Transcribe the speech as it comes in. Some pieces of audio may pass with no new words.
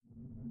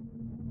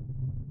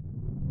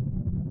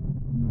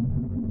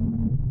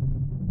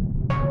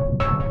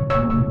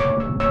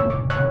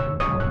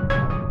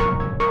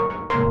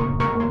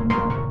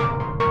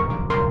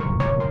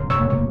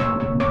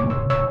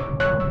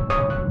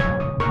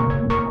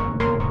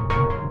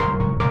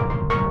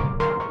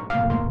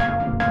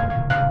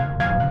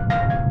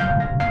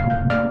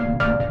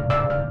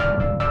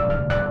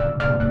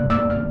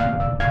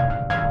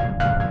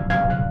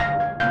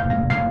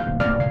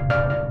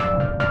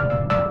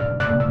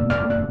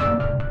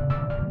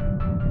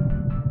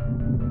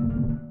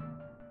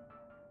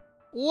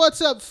What's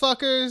up,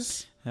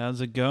 fuckers? How's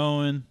it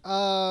going?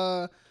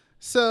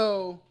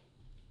 So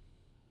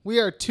we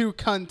are 2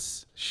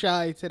 cunts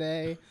shy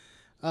today.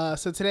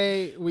 So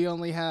today we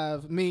only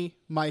have me,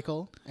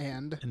 Michael,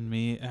 and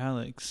me,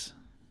 Alex.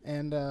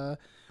 And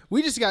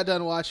we just got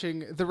done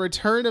watching The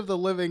Return of the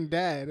Living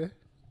Dead.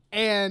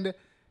 And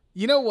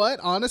you know what?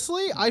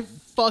 Honestly, I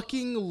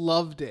fucking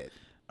loved it.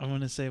 I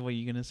want to say what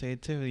you're going to say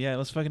too. Yeah, it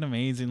was fucking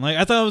amazing. Like,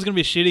 I thought it was going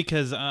to be shitty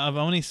because I've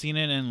only seen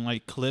it in,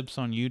 like, clips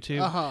on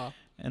YouTube. Uh-huh.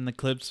 And the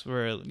clips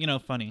were,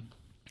 funny.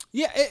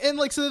 Yeah, and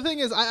like, so the thing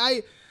is,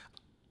 I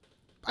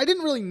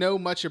didn't really know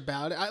much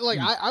about it.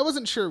 I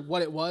wasn't sure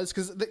what it was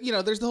because,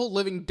 there's the whole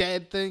Living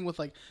Dead thing with,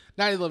 like,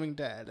 Night of the Living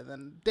Dead and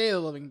then Day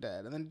of the Living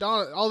Dead and then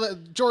all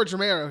that George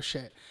Romero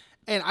shit.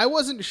 And I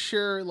wasn't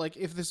sure, like,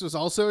 if this was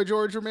also a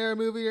George Romero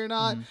movie or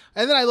not.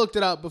 And then I looked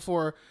it up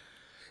before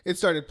it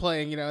started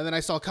playing, and then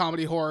I saw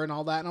comedy horror and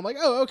all that. And I'm like,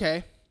 oh,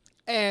 okay.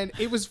 And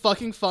it was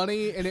fucking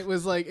funny. And it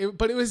was like,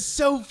 but it was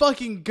so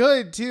fucking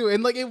good too.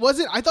 And like, I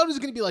thought it was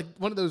going to be like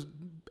one of those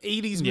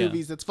 80s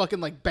movies that's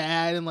fucking like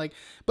bad. And like,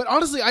 but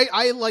honestly,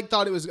 I like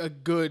thought it was a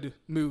good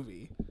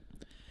movie.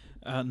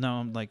 No,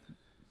 I'm like,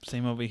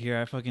 same over here.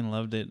 I fucking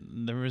loved it.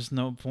 There was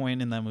no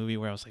point in that movie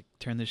where I was like,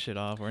 turn this shit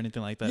off or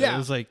anything like that. Yeah. It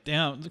was like,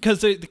 damn, because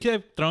they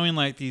kept throwing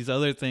like these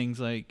other things.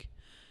 Like,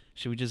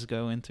 should we just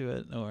go into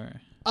it or?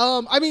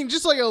 I mean,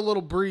 just like a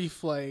little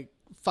brief, like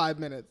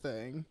 5-minute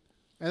thing,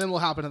 and then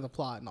we'll hop into the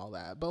plot and all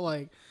that. But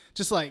like,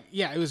 just like,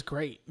 yeah, it was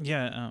great.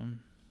 Yeah.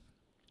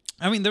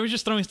 I mean, they were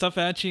just throwing stuff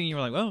at you, and you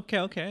were like, "Well,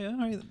 okay, all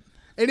right."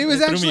 And it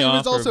was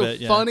also bit,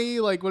 yeah.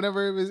 funny, like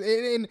whenever it was,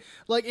 and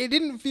like it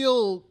didn't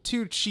feel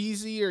too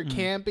cheesy or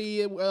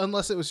campy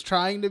unless it was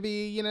trying to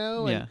be,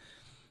 And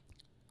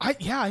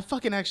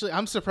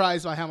I'm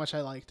surprised by how much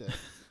I liked it.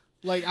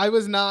 Like, I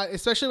was not,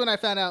 especially when I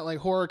found out, like,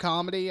 horror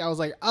comedy, I was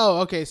like,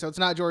 oh, okay, so it's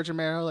not George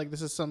Romero. Like,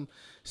 this is some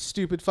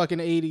stupid fucking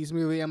 80s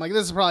movie. I'm like,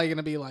 this is probably going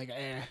to be, like,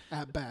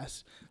 at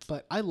best.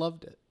 But I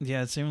loved it.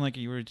 Yeah, it seemed like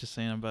you were just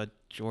saying about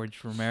George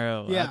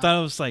Romero. Yeah. I thought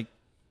it was, like,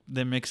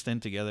 they're mixed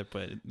in together,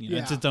 but,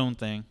 it's its own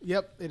thing.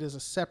 Yep, it is a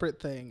separate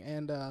thing.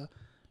 And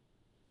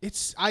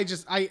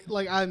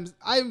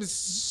I'm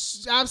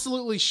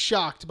absolutely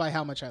shocked by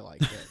how much I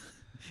liked it.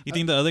 You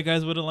think the other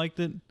guys would have liked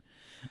it?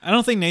 I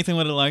don't think Nathan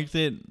would have liked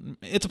it.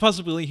 It's a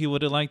possibility he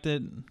would have liked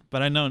it,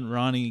 but I know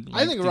Ronnie.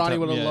 I think Ronnie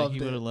would have loved it.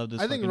 He would have loved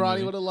this. I think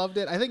Ronnie would have loved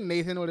it. I think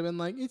Nathan would have been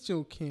like, "It's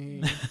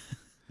okay,"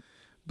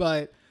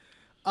 but,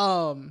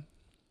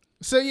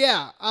 so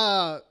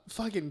yeah,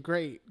 fucking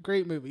great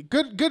movie.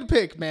 Good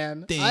pick,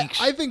 man. Thanks.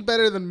 I think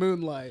better than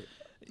Moonlight.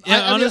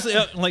 Yeah, honestly,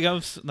 like I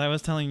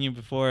was telling you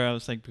before, I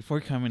was like,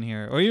 before coming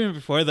here, or even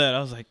before that, I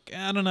was like,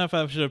 I don't know if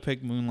I should have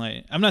picked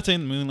Moonlight. I'm not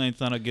saying Moonlight's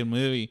not a good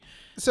movie.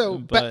 So,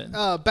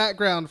 but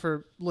background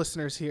for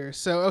listeners here.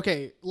 So,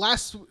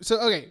 last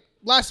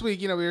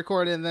week, we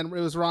recorded, and then it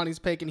was Ronnie's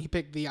pick, and he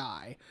picked The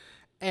Eye.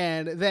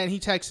 And then he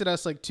texted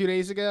us like 2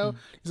 days ago.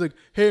 He's like,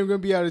 "Hey, I'm gonna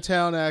be out of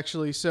town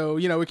actually, so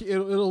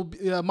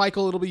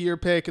Michael, it'll be your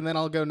pick, and then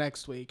I'll go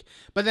next week."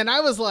 But then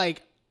I was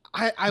like,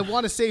 I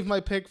want to save my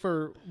pick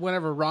for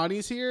whenever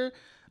Ronnie's here.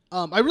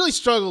 I really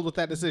struggled with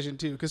that decision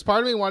too, because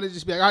part of me wanted to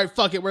just be like, all right,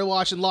 fuck it, we're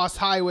watching Lost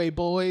Highway,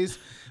 boys.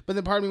 But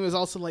then part of me was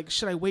also like,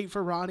 should I wait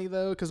for Ronnie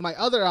though? Because my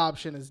other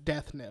option is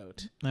Death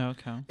Note. Oh,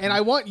 okay. And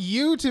I want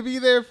you to be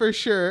there for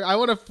sure. I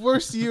want to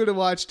force you to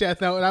watch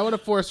Death Note, and I want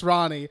to force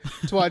Ronnie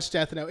to watch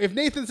Death Note. If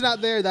Nathan's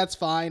not there, that's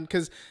fine,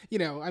 because he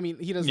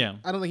doesn't. Yeah.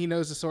 I don't think he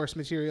knows the source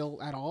material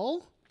at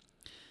all.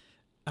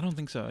 I don't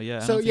think so.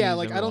 Yeah.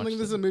 I don't think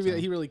this is a movie that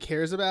he really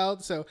cares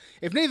about. So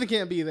if Nathan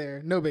can't be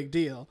there, no big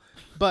deal.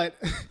 But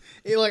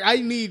I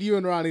need you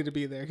and Ronnie to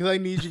be there because I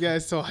need you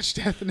guys to watch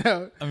Death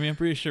Note. I mean, I'm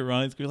pretty sure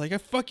Ronnie's gonna be like, I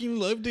fucking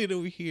loved it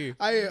over here.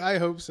 I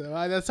hope so.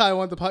 That's how I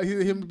want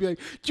him to be like,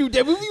 dude,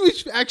 that movie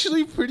was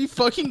actually pretty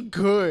fucking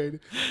good.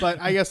 But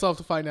I guess I'll have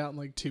to find out in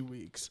like 2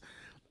 weeks.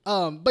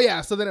 But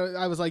yeah, so then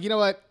I was like, you know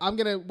what? I'm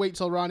going to wait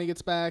till Ronnie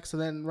gets back. So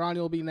then Ronnie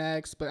will be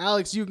next. But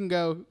Alex, you can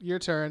go. Your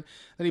turn.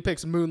 Then he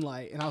picks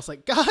Moonlight. And I was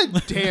like,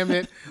 God damn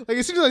it. Like,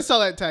 as soon as I saw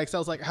that text, I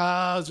was like,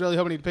 I was really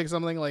hoping he'd pick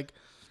something like,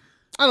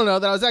 I don't know,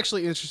 that I was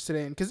actually interested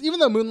in. Because even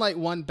though Moonlight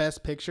won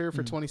Best Picture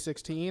for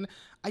 2016,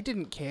 I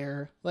didn't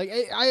care. Like,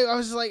 I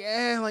was just like,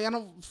 I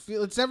don't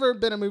feel, it's never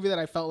been a movie that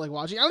I felt like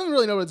watching. I don't even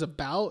really know what it's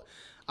about.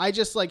 I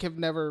just, like, have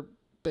never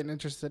been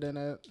interested in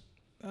it.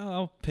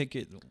 I'll pick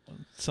it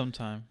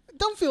sometime.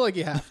 Don't feel like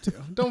you have to.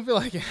 Don't feel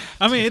like you have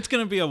to. I mean, it's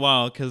going to be a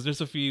while because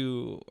there's a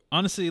few...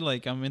 Honestly,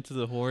 like, I'm into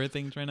the horror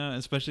things right now,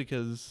 especially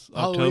because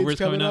October's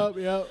coming up.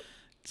 Yep.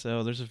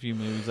 So there's a few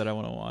movies that I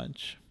want to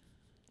watch.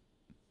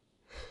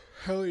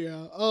 Hell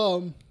yeah.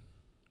 All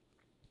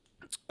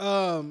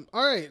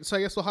right. So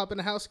I guess we'll hop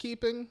into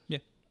housekeeping. Yeah.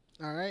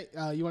 All right.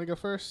 You want to go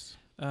first?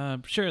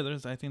 Sure.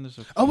 I think there's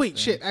a few Oh, wait. things.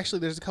 Shit. Actually,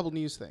 there's a couple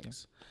news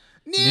things.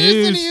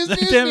 News.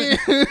 Damn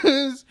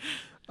News.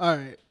 All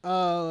right.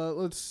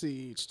 Let's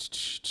see.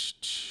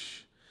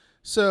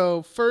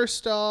 So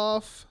first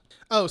off,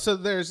 so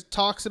there's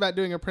talks about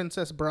doing a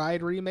Princess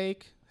Bride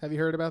remake. Have you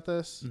heard about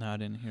this? No, I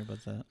didn't hear about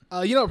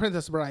that. You know what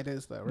Princess Bride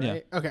is, though,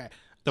 right? Yeah. Okay.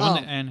 The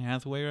one that Anne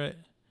Hathaway, right?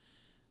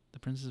 The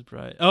Princess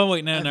Bride. Oh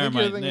wait, no, I never think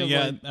you're mind. thinking No, of,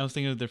 yeah, like- I was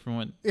thinking of a different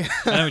one. Yeah.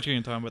 I know what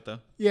you're talking about though.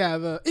 Yeah,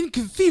 the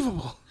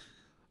Inconceivable.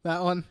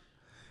 That one.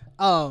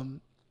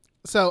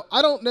 So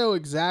I don't know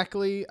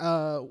exactly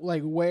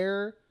like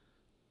where,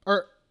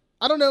 or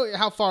I don't know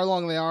how far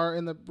along they are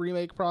in the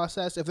remake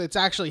process, if it's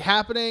actually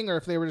happening or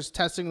if they were just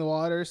testing the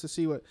waters to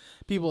see what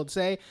people would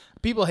say.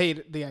 People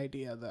hate the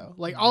idea though.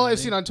 Like all I've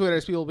Really? seen on Twitter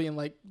is people being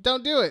like,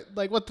 "Don't do it.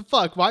 Like what the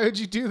fuck? Why would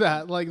you do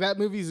that? Like that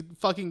movie's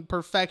fucking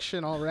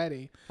perfection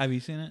already." Have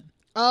you seen it?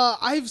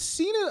 I've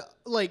seen it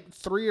like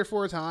 3 or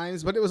 4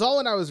 times, but it was all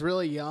when I was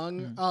really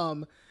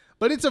young.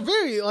 But it's a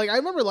very like I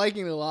remember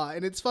liking it a lot,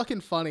 and it's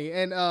fucking funny.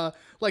 And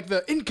like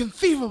the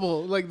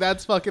Inconceivable, like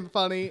that's fucking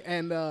funny.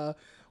 And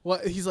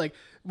what he's like,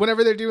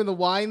 whenever they're doing the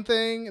wine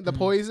thing, the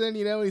poison,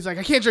 you know, he's like,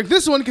 I can't drink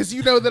this one because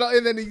you know that.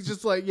 And then he's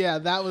just like, yeah,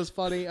 that was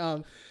funny.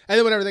 And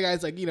then whenever the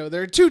guy's like, you know,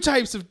 there are 2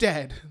 types of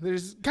dead.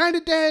 There's kind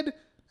of dead,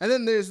 and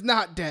then there's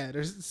not dead.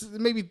 There's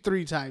maybe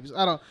 3 types.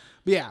 I don't.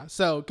 But yeah,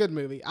 so good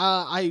movie.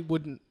 I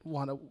wouldn't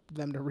want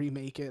them to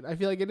remake it. I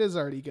feel like it is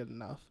already good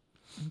enough.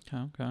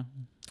 Okay.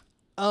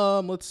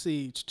 Let's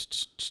see.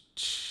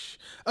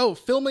 Oh,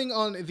 filming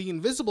on The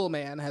Invisible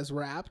Man has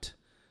wrapped.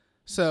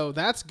 So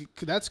that's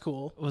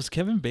cool. Was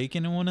Kevin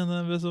Bacon in one of the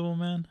Invisible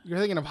Man? You're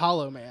thinking of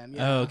Hollow Man.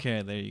 Yeah. Oh,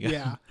 okay. There you go.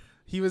 Yeah.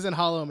 He was in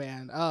Hollow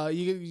Man.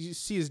 You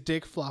see his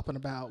dick flopping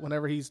about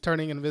whenever he's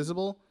turning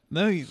invisible.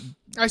 No,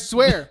 I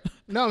swear.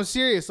 No, I'm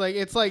serious. Like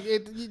it's like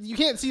you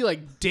can't see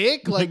like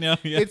dick. Like know,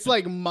 yeah. it's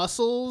like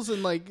muscles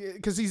and like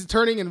because he's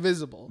turning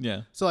invisible.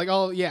 yeah. So like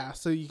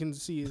so you can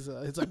see his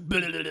it's like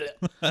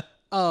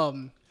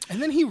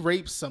and then he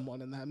rapes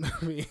someone in that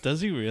movie.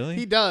 Does he really?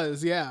 He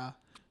does, yeah.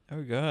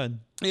 Oh God.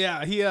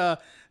 Yeah, he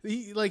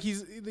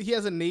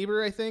has a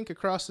neighbor I think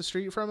across the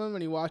street from him,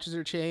 and he watches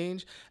her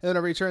change, and then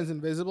whenever he turns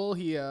invisible,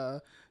 he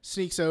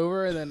sneaks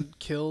over and then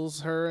kills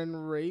her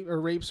and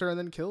rapes her and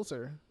then kills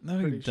her. No,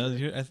 he Pretty does.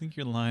 sure. I think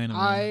you're lying to me.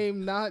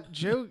 I'm not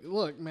joking.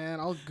 Look, man,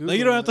 I'll Google. No,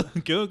 you don't it. have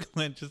to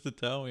Google it just to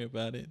tell me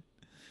about it.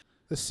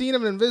 The scene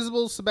of an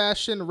invisible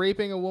Sebastian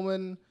raping a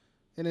woman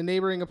in a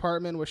neighboring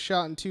apartment was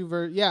shot in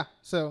 2 Yeah,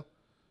 so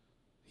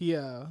he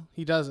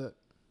does it.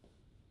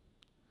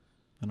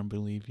 I don't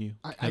believe you.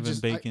 Kevin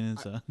Bacon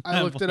is.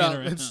 I looked it up.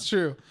 It's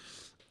true.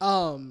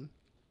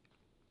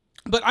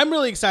 But I'm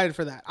really excited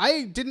for that.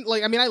 I didn't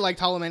like. I mean, I liked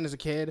Hollow Man as a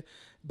kid,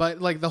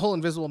 but like the whole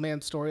Invisible Man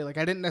story, like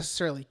I didn't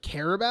necessarily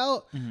care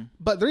about. Mm-hmm.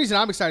 But the reason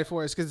I'm excited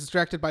for it is because it's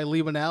directed by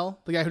Lee Winnell,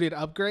 the guy who did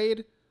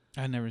Upgrade.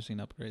 I've never seen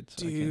Upgrade.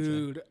 So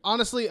Dude,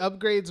 honestly,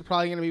 Upgrade's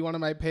probably gonna be one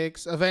of my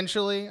picks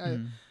eventually.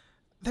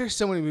 There's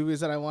so many movies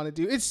that I want to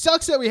do. It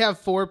sucks that we have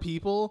 4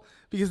 people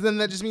because then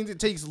that just means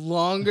it takes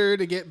longer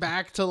to get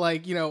back to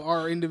like, you know,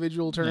 our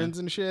individual turns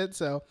and shit.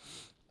 So,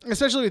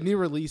 especially with new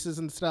releases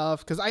and stuff.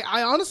 Because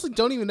I honestly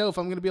don't even know if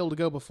I'm going to be able to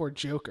go before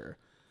Joker.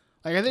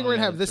 Like, I think we're going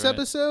to have this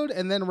episode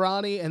and then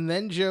Ronnie and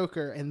then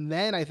Joker. And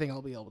then I think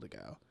I'll be able to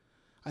go.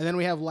 And then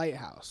we have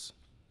Lighthouse.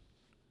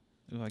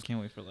 Ooh, I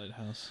can't wait for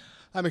Lighthouse.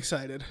 I'm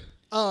excited.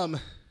 But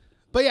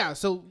yeah,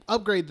 so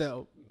Upgrade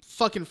though.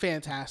 Fucking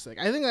fantastic.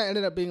 I think that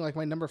ended up being like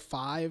my number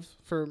 5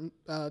 for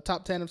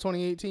top 10 of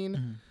 2018.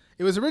 Mm-hmm.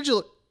 It was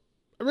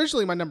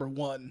originally my number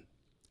 1.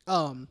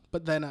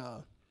 But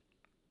then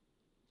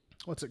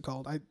what's it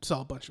called? I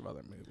saw a bunch of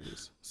other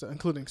movies, so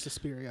including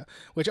Suspiria,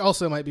 which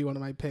also might be one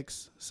of my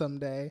picks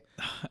someday.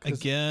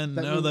 Again,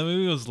 that movie-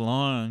 movie was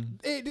long.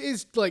 It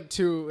is like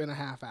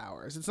 2.5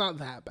 hours. It's not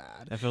that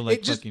bad. I feel like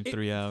It just- fucking it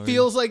 3 hours.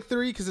 Feels like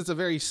 3 because it's a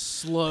very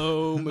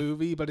slow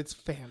movie, but it's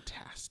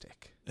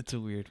fantastic. It's a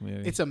weird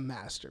movie. It's a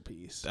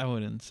masterpiece. I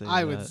wouldn't say.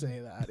 I would say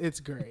that. It's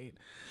great.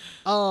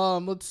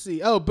 Let's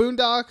see. Oh,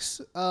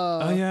 Boondocks.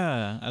 Oh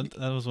yeah,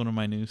 that was one of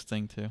my news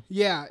thing too.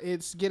 Yeah,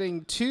 it's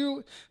getting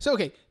 2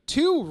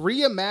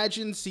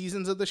 reimagined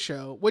seasons of the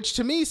show, which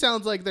to me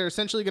sounds like they're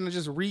essentially going to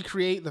just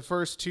recreate the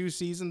first 2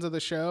 seasons of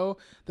the show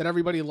that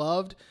everybody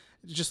loved,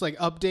 just like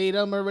update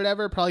them or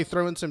whatever, probably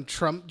throw in some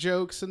Trump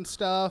jokes and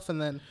stuff,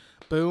 and then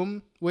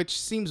boom, which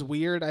seems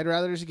weird. I'd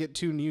rather just get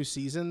 2 new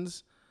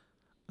seasons.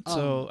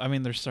 So I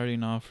mean, they're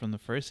starting off from the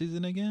first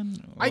season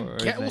again.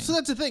 Well, so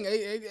that's the thing.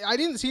 I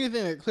didn't see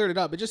anything that cleared it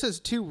up. It just says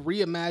 2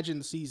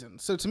 reimagined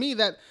seasons. So to me,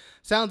 that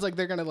sounds like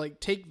they're gonna like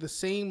take the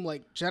same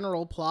like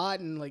general plot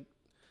and like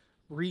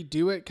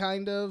redo it,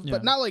 kind of,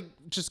 but not like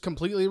just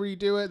completely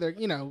redo it. They're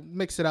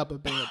mix it up a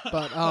bit.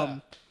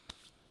 But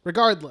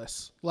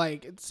regardless,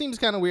 like it seems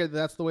kind of weird that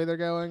that's the way they're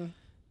going.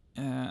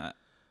 But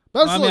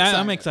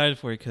I'm excited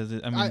for it because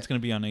it's gonna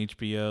be on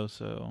HBO.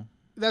 So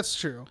that's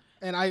true.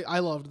 And I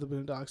loved the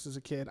Boondocks as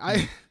a kid.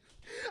 I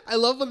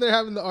love when they're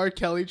having the R.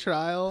 Kelly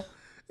trial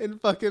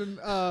and fucking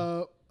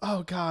oh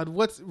god,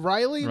 what's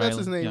Riley? That's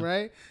his name,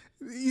 right?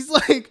 He's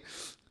like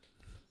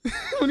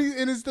when he's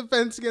in his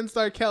defense against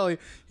R. Kelly,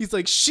 he's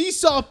like, she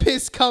saw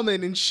piss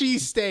coming and she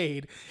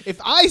stayed. If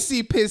I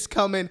see piss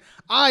coming,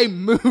 I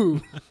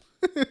move.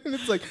 And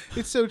it's like,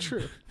 it's so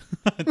true.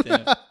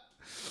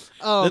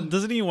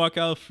 doesn't he walk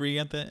out free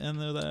at the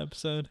end of that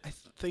episode?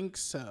 think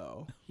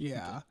so.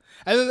 Yeah.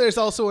 And then there's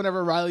also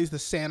whenever Riley's the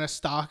Santa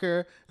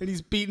stalker and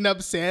he's beating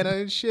up Santa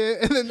and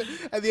shit. And then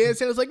at the end,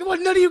 Santa's like, "What?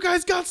 None of you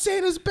guys got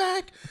Santa's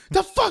back?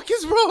 The fuck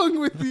is wrong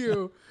with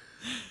you?"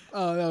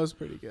 Oh, that was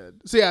pretty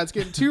good. So yeah, it's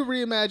getting 2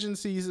 reimagined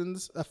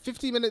seasons, a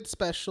 50-minute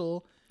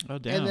special, Oh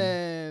damn. and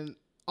then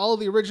all of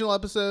the original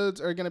episodes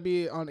are going to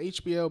be on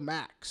HBO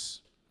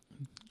Max.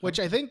 Which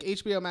I think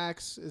HBO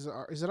Max is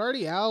it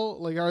already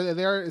out? Like, are they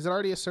there? Is it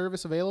already a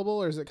service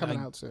available, or is it coming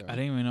out soon? I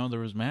didn't even know there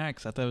was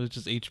Max. I thought it was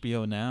just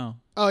HBO Now.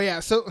 Oh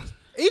yeah, so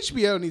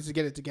HBO needs to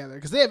get it together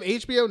because they have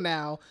HBO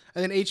Now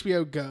and then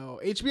HBO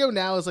Go. HBO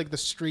Now is like the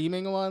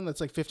streaming one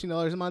that's like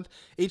 $15 a month.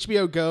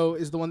 HBO Go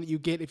is the one that you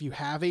get if you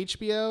have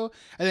HBO,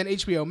 and then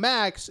HBO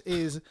Max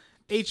is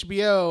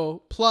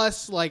HBO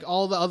plus like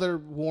all the other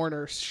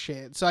Warner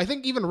shit. So I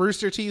think even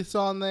Rooster Teeth's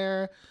on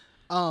there.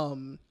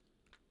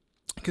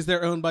 Because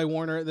they're owned by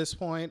Warner at this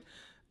point.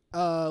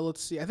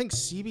 Let's see. I think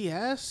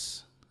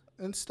CBS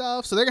and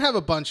stuff. So they're gonna have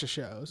a bunch of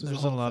shows.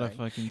 There's a lot of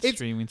fucking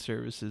streaming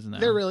services now.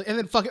 They're really, and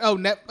then fucking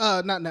not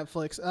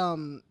Netflix.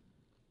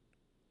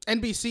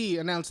 NBC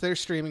announced their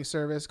streaming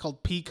service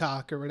called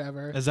Peacock or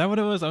whatever. Is that what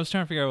it was? I was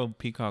trying to figure out what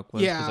Peacock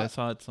was because Yeah. I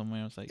saw it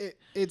somewhere. I was like,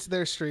 It's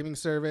their streaming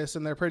service,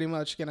 and they're pretty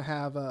much gonna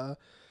have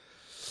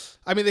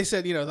I mean, they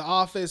said, The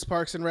Office,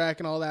 Parks and Rec,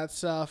 and all that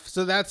stuff.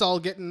 So that's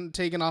all getting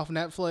taken off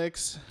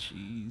Netflix.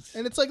 jeez.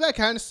 And it's like, that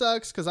kind of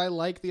sucks because I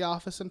like The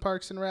Office and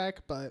Parks and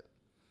Rec, but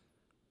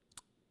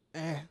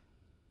I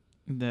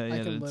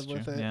can live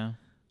with it. Yeah.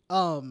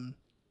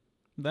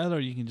 That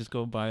or you can just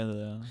go buy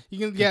the You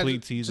can complete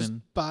just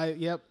season. buy.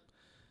 Yep.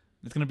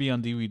 It's gonna be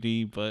on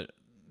DVD, but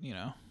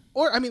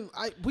Or I mean,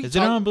 is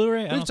it on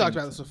Blu-ray? We've talked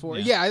about this before.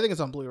 Yeah, I think it's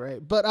on Blu-ray.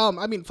 But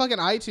I mean, fucking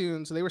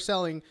iTunes, they were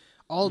selling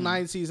all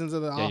 9 seasons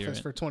of The Office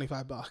for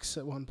 $25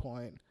 at one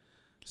point.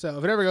 So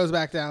if it ever goes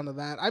back down to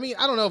that, I mean,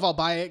 I don't know if I'll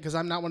buy it because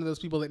I'm not one of those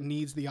people that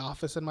needs The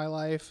Office in my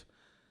life.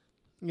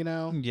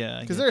 Yeah.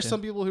 Because there are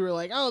some people who are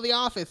like, "Oh, The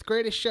Office,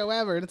 greatest show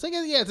ever," and it's like,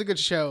 yeah, it's a good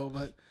show,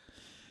 but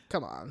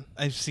come on.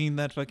 I've seen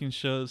that fucking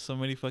show so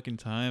many fucking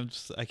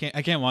times. I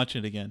can't watch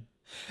it again.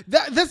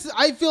 That's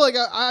I feel like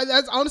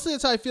that's honestly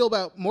that's how I feel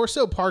about more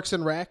so Parks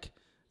and Rec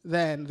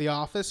than The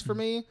Office for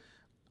me.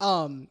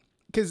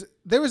 Because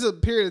there was a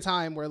period of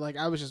time where like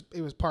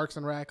it was Parks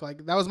and Rec,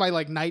 like that was my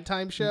like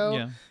nighttime show.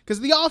 Yeah. Because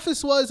The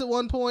Office was at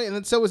one point, and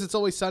then so was It's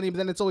Always Sunny, but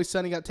then It's Always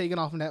Sunny got taken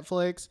off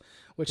Netflix,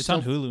 which It's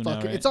on Hulu now,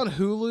 right? It's on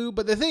Hulu,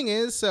 but the thing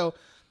is, so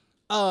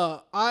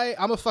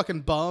I'm a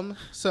fucking bum,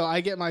 so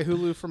I get my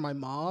Hulu from my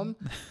mom.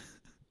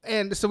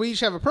 And so we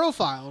each have a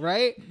profile,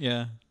 right?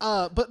 Yeah.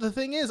 But the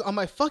thing is, on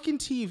my fucking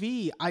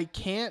TV,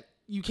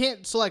 you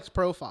can't select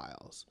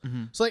profiles.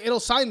 So like it'll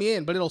sign me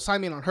in, but it'll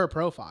sign me in on her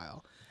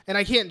profile. And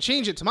I can't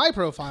change it to my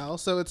profile,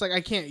 so it's like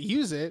I can't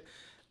use it.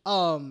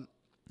 And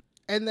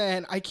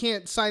then I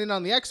can't sign in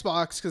on the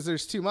Xbox because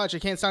there's too much. I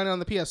can't sign in on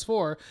the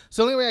PS4.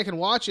 So the only way I can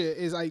watch it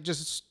is I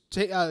just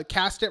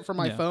cast it from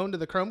my phone to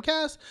the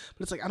Chromecast.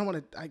 But it's like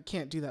I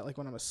can't do that like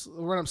when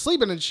I'm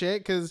sleeping and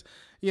shit because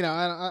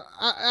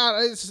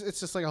it's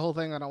just like a whole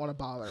thing I don't want to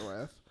bother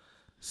with.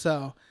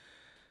 So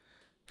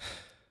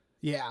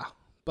yeah,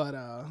 but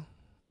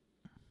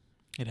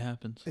It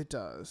happens. it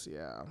does,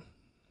 yeah.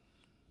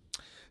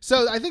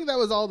 So I think that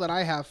was all that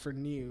I have for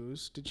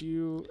news. Did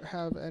you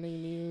have any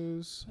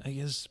news? I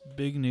guess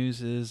big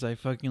news is I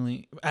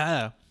fucking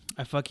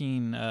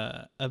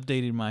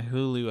updated my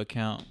Hulu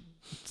account.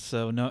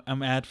 So no,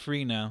 I'm ad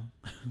free now.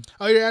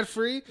 Oh, you're ad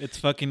free? It's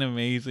fucking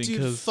amazing.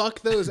 Dude, fuck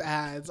those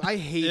ads. I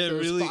hate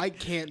those. Really, I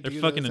can't do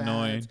they're fucking those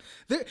annoying.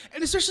 ads.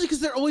 And especially because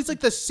they're always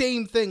like the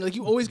same thing. Like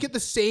you always get the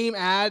same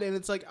ad, and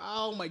it's like,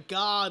 oh my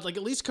god. Like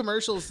at least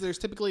commercials, there's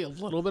typically a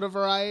little bit of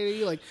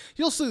variety. Like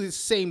you'll see the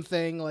same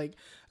thing like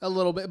a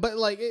little bit, but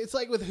like it's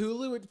like with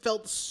Hulu, it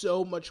felt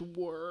so much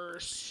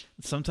worse.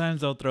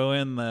 Sometimes they'll throw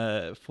in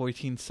the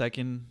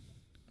 14-second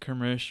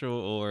commercial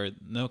or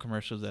no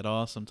commercials at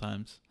all.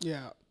 Sometimes.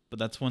 Yeah. But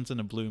that's once in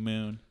a blue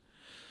moon.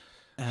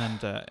 And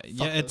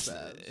those ads.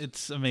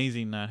 it's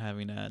amazing not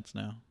having ads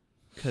now,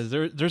 because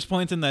there's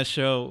points in that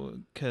show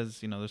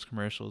because there's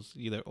commercials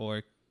either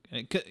or,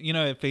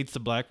 it fades to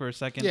black for a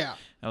second. Yeah.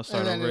 I'll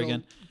start over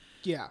again.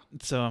 Yeah.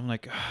 So I'm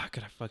like, I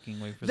gotta fucking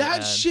wait for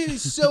that ad. shit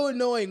is so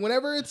annoying.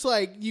 Whenever it's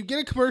like you get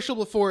a commercial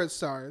before it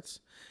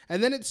starts,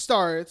 and then it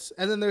starts,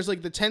 and then there's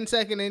like the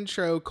 10-second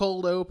intro,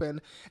 cold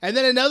open, and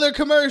then another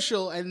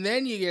commercial, and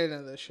then you get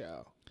another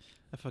show.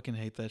 I fucking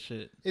hate that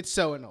shit. It's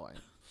so annoying.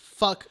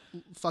 Fuck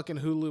fucking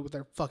Hulu with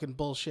their fucking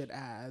bullshit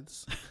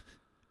ads.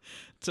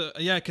 So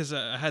yeah, because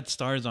I had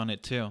stars on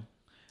it too.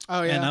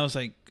 Oh yeah. And I was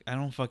like, I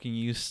don't fucking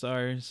use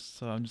stars,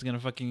 so I'm just gonna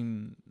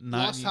fucking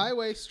not. Lost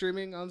Highway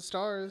streaming on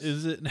Stars.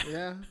 Is it?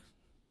 Yeah.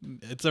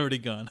 It's already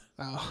gone.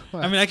 Oh.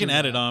 I mean, I can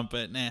add it on,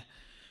 but nah.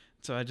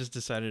 So I just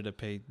decided to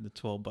pay the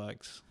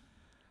 $12.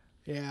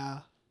 Yeah.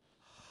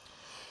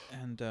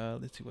 And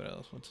let's see what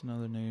else. What's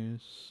another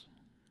news?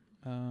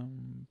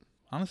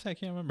 Honestly, I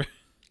can't remember.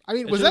 I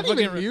mean, I was should've that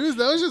even fucking- used?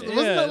 That was just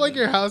wasn't Yeah. that like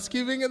your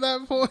housekeeping at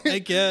that point? I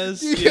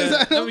guess. Because Yeah.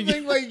 I don't mean,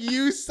 think like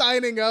you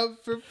signing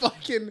up for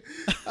fucking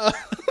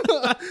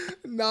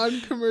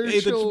non-commercial. hey,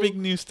 that's big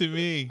news to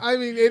me. I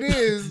mean, it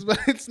is, but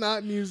it's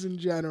not news in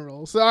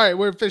general. So, all right,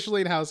 we're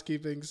officially in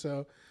housekeeping.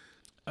 So,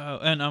 Oh,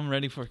 and I'm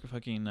ready for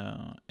fucking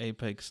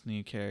Apex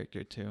new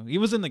character too. He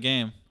was in the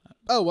game.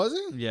 oh, was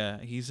it? Yeah,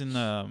 he's in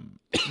the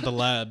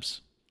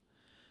labs.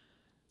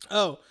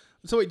 Oh,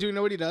 so wait, do you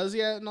know what he does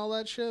yet and all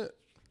that shit?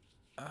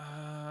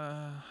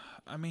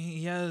 I mean,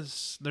 he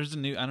has. There's a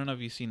new. I don't know if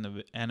you've seen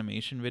the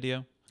animation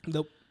video.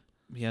 Nope.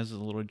 He has a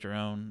little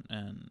drone,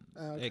 and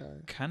Okay. it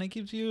kind of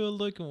gives you a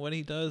look at what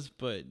he does,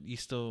 but we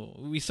still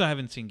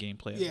haven't seen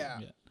gameplay. Of Yeah.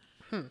 it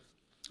yet.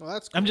 Well,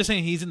 that's cool. I'm just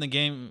saying he's in the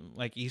game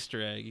like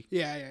Easter egg.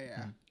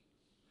 Yeah.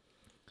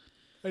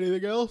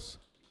 Anything else?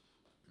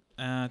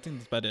 I think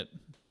that's about it.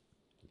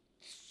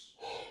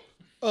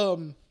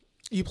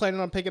 You planning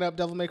on picking up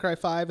Devil May Cry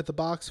 5 at the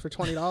box for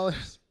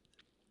 $20?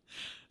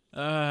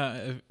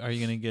 Are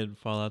you gonna get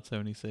Fallout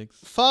 76?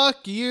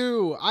 Fuck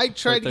you! I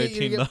tried to get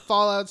you to $13. get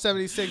Fallout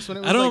 76 when it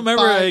was I don't like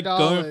remember $5. it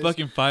going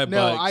fucking $5.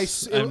 No,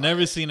 I've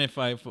never seen it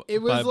 $5.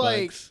 It was $5.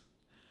 like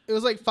it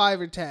was like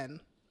 5 or 10.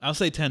 I'll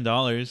say $10.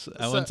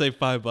 I wouldn't say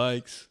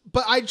 $5.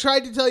 But I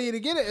tried to tell you to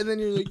get it, and then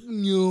you're like,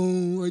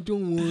 no, I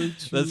don't want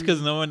to. That's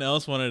because no one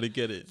else wanted to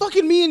get it.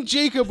 Fucking me and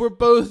Jacob were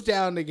both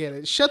down to get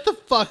it. Shut the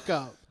fuck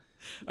up.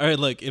 All right,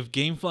 look, if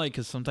GameFly,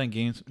 because sometimes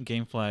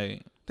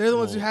GameFly, They're the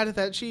ones who well, had it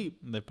that cheap.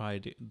 they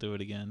probably do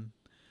it again.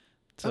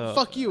 So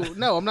Fuck you.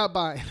 No, I'm not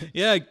buying it.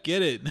 yeah,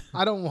 get it.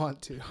 I don't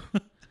want to.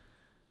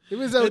 It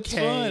was okay. It's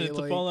fun. It's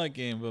like, a Fallout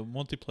game, but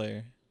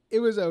multiplayer.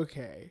 It was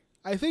okay.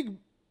 I think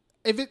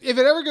if it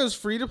ever goes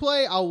free to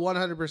play, I'll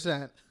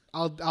 100%.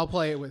 I'll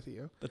play it with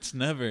you. That's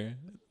never.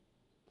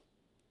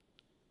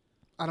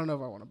 I don't know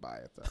if I want to buy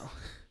it though.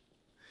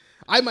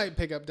 I might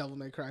pick up Devil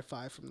May Cry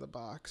 5 from the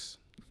box.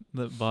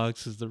 The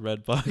box is the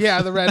red box.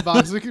 Yeah, the red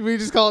box. We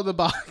just call it the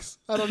box.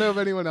 I don't know if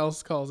anyone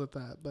else calls it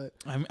that, but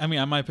I mean,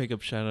 I might pick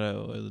up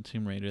Shadow of the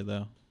Tomb Raider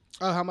though.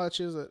 oh, how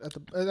much is it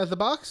at the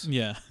box?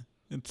 Yeah,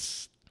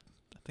 it's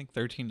I think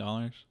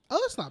 $13. Oh,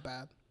 that's not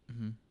bad.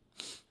 Mm-hmm.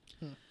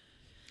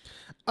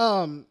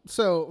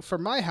 So for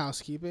my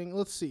housekeeping,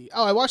 let's see.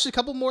 Oh, I watched a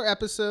couple more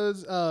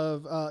episodes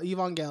of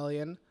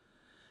Evangelion.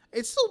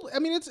 It's still, I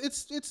mean,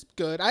 it's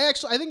good. I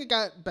think it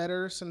got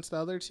better since the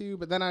other two,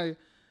 but then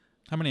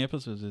How many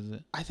episodes is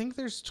it? I think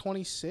there's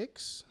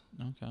 26.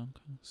 Okay.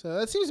 So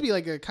that seems to be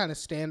like a kind of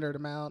standard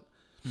amount.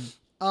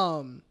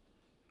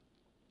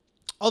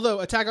 Although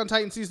Attack on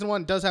Titan season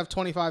 1 does have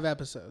 25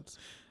 episodes.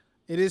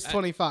 It is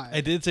 25. I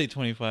did say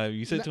 25.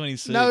 You said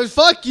 26. No,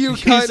 fuck you, You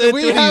cunt. said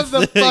We have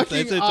the 26. I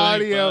fucking said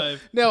audio.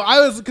 25. No, I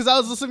was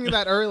listening to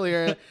that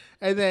earlier,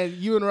 and then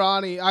you and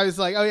Ronnie, I was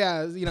like, oh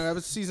yeah, it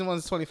was season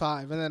 1's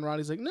 25, and then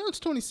Ronnie's like, no, it's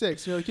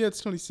 26. And you're like, yeah,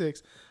 it's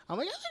 26. I'm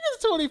like, I think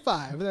it's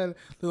 25. And then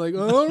they're like,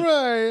 all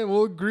right,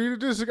 we'll agree to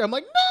disagree. I'm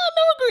like,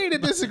 no agree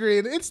to disagree.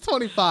 And it's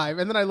 25.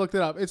 And then I looked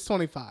it up. It's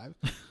 25.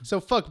 So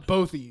fuck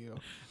both of you.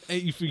 Hey,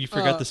 you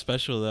forgot the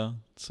special though.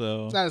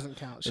 So That doesn't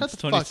count. Shut it's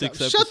the fuck up.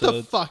 26 Shut the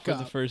episodes fuck for up.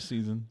 the first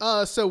season.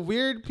 So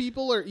weird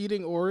people are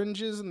eating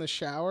oranges in the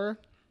shower.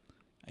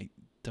 I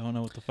don't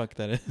know what the fuck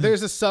that is.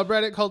 There's a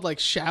subreddit called like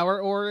shower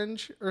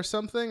orange or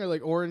something, or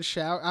like orange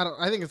shower.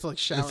 I think it's like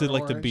shower. Is it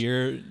like the orange.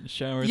 beer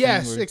shower?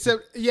 Yes, thing where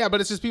except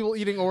but it's just people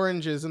eating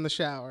oranges in the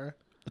shower.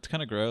 it's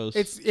kind of gross.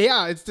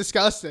 It's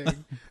disgusting.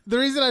 The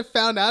reason I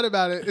found out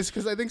about it is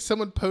because I think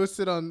someone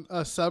posted on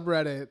a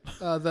subreddit,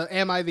 the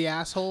 "Am I the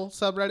Asshole"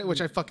 subreddit,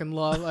 which I fucking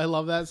love. I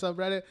love that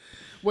subreddit,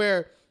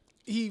 where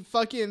he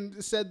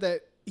fucking said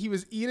that he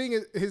was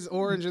eating his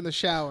orange in the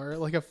shower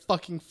like a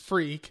fucking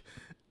freak.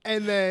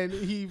 And then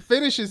he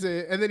finishes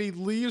it, and then he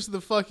leaves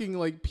the fucking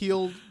like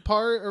peeled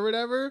part or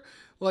whatever,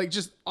 like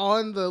just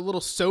on the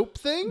little soap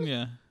thing.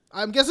 yeah.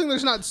 I'm guessing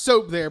there's not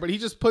soap there, but he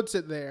just puts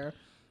it there.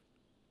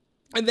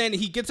 And then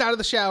he gets out of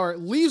the shower,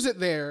 leaves it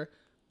there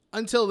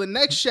until the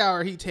next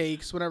shower he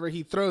takes whenever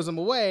he throws them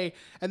away.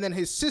 And then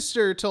his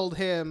sister told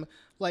him,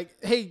 like,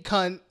 hey,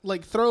 cunt,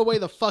 like, throw away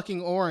the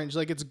fucking orange.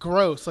 Like, it's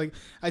gross. Like,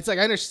 it's like,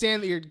 I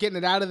understand that you're getting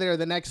it out of there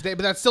the next day,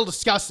 but that's still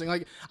disgusting.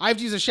 Like, I have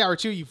to use a shower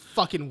too, you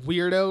fucking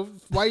weirdo.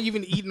 Why are you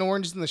even eating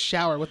oranges in the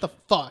shower? What the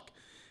fuck?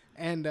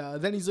 And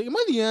then he's like, am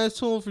I the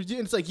asshole for doing?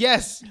 And it's like,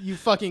 yes, you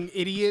fucking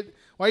idiot.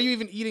 Why are you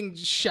even eating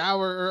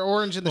shower or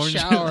orange in the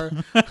shower?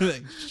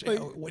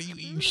 What are you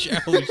eating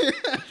showers?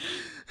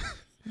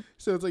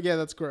 So it's like, yeah,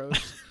 that's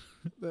gross.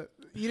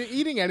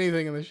 Eating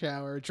anything in the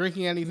shower,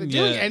 drinking anything,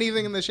 doing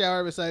anything in the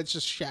shower besides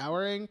just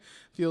showering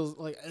feels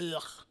like,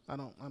 ugh. I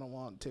don't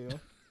want to.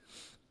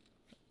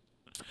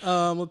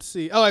 Let's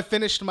see. Oh, I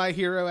finished My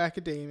Hero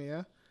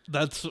Academia.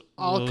 That's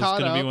All was caught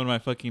gonna be up. one of my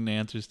fucking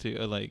answers to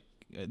like.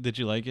 Did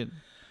you like it?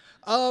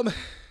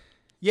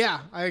 Yeah,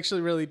 I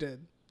actually really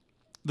did.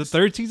 The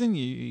third season,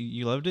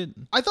 you loved it.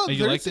 I thought Oh, you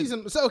third liked it?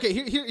 season. So okay,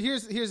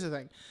 here's the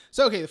thing.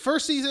 So okay, the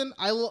first season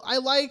I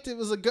liked. It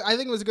was I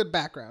think it was a good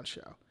background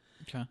show.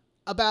 Okay.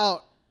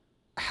 About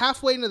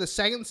halfway into the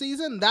second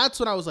season, that's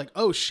when I was like,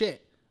 oh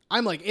shit,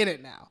 I'm like in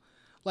it now.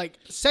 Like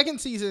second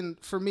season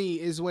for me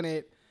is when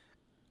it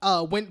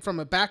went from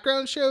a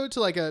background show to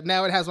like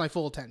now it has my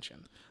full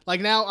attention. Like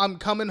now I'm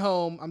coming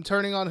home, I'm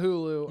turning on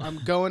Hulu,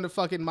 I'm going to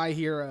fucking My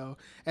Hero,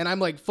 and I'm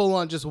like full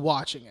on just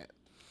watching it.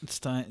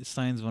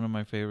 Stein's one of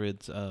my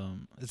favorites.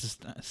 Is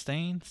it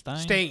Stain?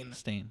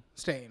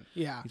 Stain.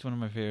 Yeah. He's one of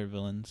my favorite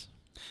villains.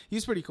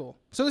 He's pretty cool.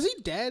 So is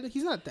he dead?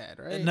 He's not dead,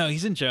 right? No,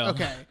 he's in jail.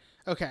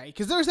 Okay.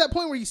 Because there was that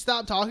point where he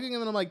stopped talking,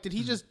 and then I'm like, did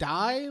he just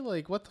die?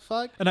 Like, what the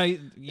fuck? And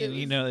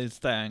it's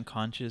that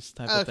unconscious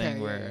type of thing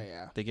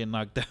where they get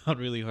knocked out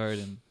really hard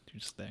and you're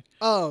just there.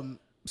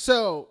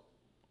 So,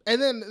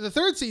 and then the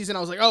third season, I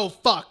was like, oh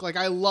fuck, like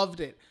I loved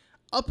it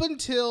up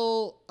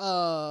until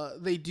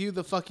they do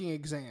the fucking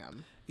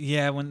exam.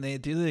 Yeah, when they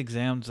do the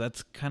exams,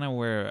 that's kind of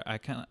where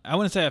I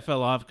wouldn't say I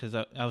fell off because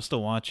I was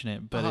still watching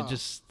it, but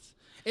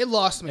it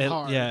lost me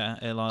hard. Yeah,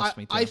 it lost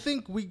me too. I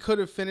think we could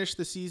have finished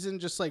the season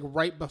just like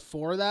right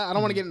before that. I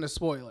don't want to get into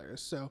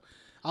spoilers, so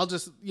I'll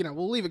just,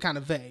 we'll leave it kind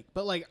of vague.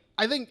 But like,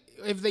 I think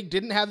if they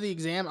didn't have the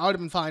exam, I would have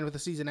been fine with the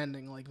season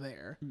ending like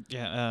there.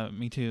 Yeah,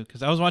 me too.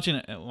 Because I was watching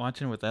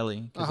it with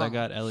Ellie because I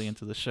got Ellie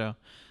into the show,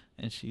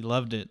 and she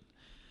loved it.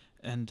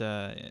 And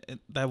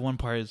that one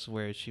part is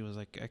where she was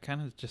like, I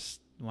kind of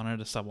just wanted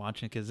to stop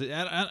watching it because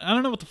I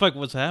don't know what the fuck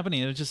was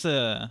happening. It was just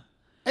And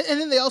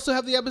then they also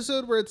have the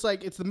episode where it's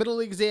like it's the middle of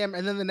the exam,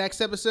 and then the next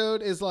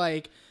episode is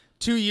like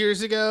 2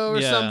 years ago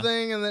or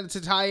something, and then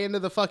to tie into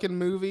the fucking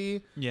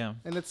movie. Yeah.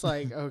 And it's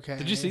like, okay.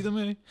 Did you see the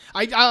movie?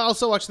 I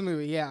also watched the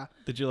movie, yeah.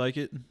 Did you like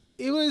it?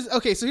 It was,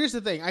 okay, so here's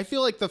the thing. I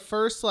feel like the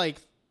first like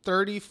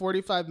 30,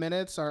 45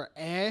 minutes are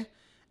and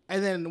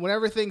then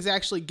whenever things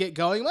actually get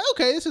going, I'm like,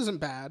 okay, this isn't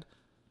bad.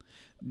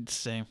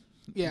 Same.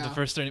 Yeah. The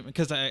first 30,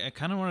 because I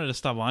kind of wanted to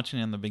stop watching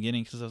it in the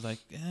beginning because I was like,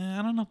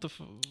 I don't know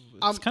if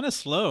it's kind of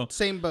slow.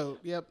 Same boat,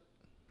 yep.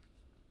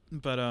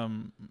 But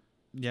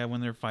yeah,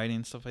 when they're fighting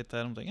and stuff like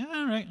that, I'm like,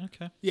 all right,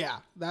 okay. Yeah,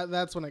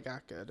 that's when it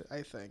got good,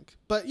 I think.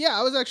 But yeah,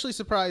 I was actually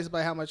surprised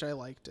by how much I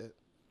liked it.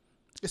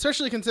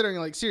 Especially considering,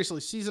 like, seriously,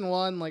 season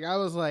 1, like, I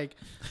was like,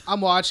 I'm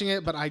watching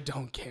it, but I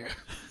don't care.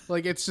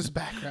 Like, it's just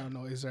background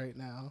noise right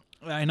now.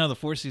 I know the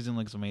 4th season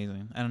looks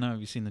amazing. I don't know if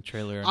you've seen the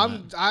trailer or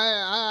not.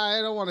 I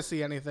don't want to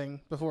see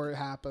anything before it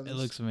happens. It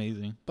looks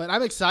amazing. But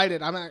I'm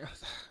excited. God,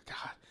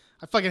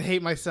 I fucking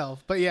hate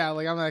myself. But yeah,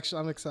 like, I'm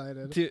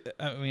excited. Dude,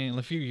 I mean,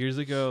 a few years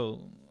ago,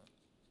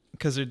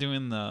 because they're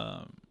doing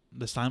the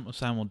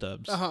simul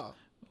dubs,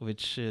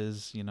 which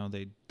is,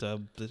 they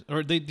dub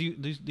or they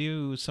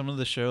do some of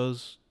the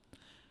shows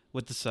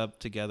with the sub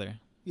together.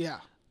 Yeah.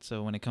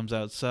 So when it comes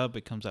out sub,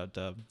 it comes out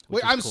dub.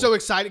 Wait, I'm cool. So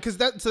excited because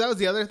that was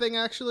the other thing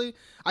actually.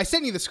 I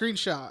sent you the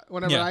screenshot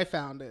whenever I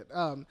found it.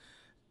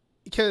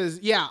 Because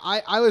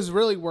I was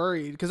really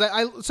worried because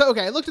I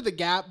looked at the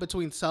gap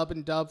between sub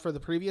and dub for the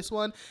previous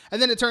one,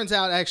 and then it turns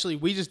out actually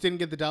we just didn't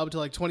get the dub till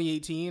like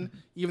 2018,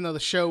 even though the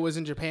show was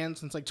in Japan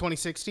since like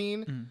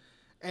 2016,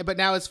 but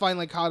now it's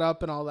finally caught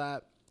up and all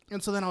that.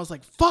 And so then I was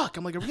like, fuck,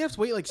 I'm like, are we gonna have to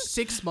wait like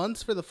 6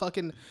 months for the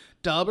fucking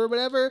dub or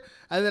whatever?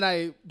 And then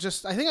I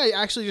think I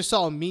actually just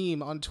saw a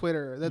meme on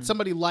Twitter that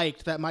somebody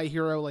liked that My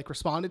Hero like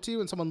responded to,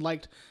 and someone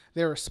liked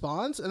their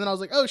response. And then I was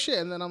like, oh shit.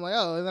 And then I'm like,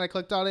 oh, and then I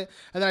clicked on it,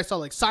 and then I saw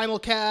like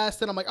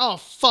simulcast, and I'm like, oh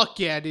fuck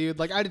yeah, dude.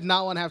 Like I did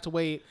not want to have to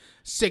wait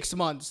 6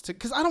 months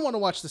because I don't want to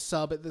watch the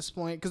sub at this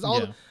point because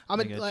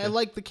I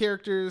like the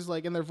characters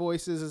like in their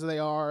voices as they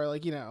are,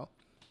 like,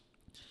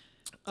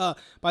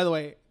 by the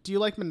way, do you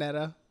like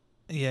Mineta?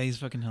 Yeah, he's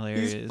fucking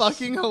hilarious. He's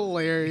fucking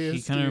hilarious.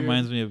 He kind of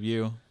reminds me of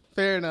you.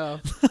 Fair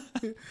enough.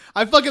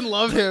 I fucking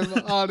love him,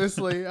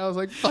 honestly. I was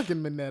like, fucking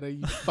Mineta,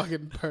 you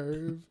fucking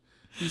perv.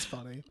 He's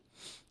funny.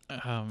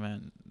 Oh,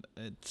 man.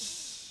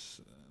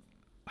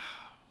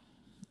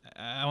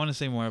 I want to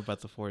say more about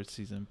the 4th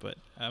season, but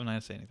I'm not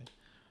going to say anything.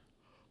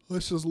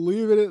 Let's just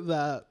leave it at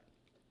that.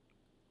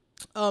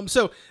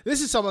 So this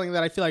is something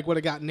that I feel like would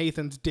have got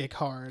Nathan's dick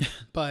hard,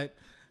 but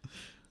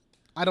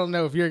I don't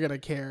know if you're going to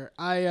care.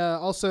 I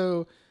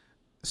also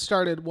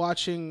started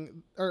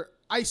watching, or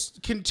I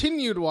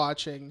continued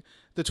watching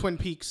the Twin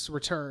Peaks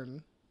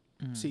Return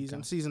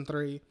season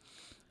 3.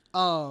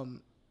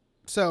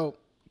 So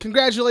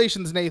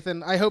congratulations,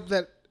 Nathan. I hope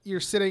that you're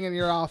sitting in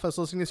your office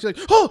listening to this. You're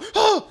like,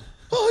 oh,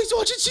 he's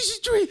watching season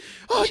 3.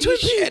 Oh, Twin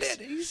Peaks.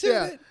 He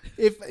said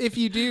it. If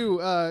you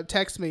do,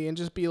 text me and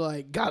just be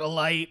like, got a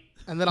light,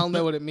 and then I'll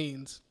know what it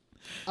means.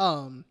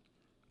 But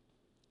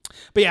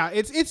yeah,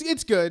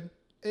 it's good.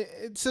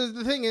 So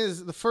the thing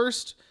is,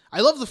 I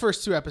love the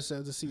first 2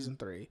 episodes of season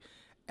 3,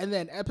 and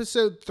then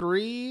episode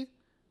 3,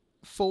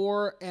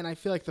 4, and I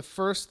feel like the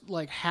first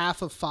like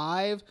half of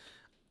 5,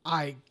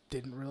 I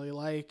didn't really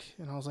like,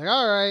 and I was like,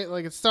 all right,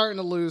 like it's starting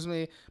to lose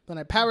me. But then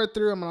I powered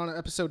through. I'm on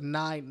episode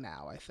 9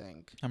 now, I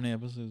think. How many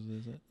episodes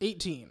is it?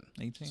 18.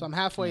 18. So I'm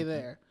halfway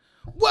there.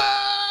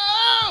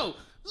 Whoa!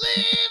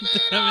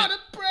 Living on a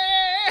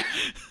prayer.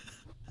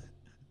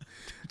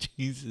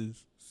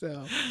 Jesus.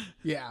 So,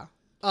 yeah.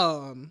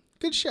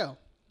 Good show.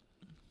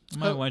 I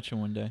might watch it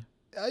one day.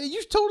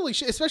 You totally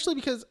should, especially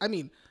because, I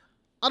mean,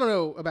 I don't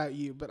know about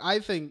you, but I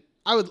think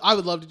I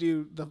would love to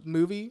do the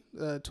movie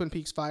Twin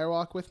Peaks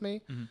Firewalk with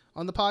me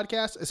on the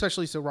podcast,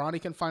 especially so Ronnie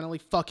can finally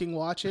fucking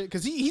watch it,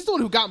 because he's the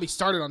one who got me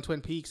started on Twin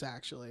Peaks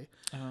actually.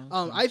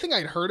 I think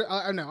I'd heard it.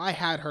 I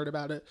had heard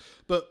about it,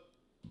 but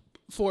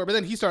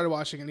then he started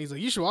watching it and he's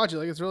like, you should watch it,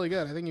 like it's really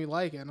good, I think you'd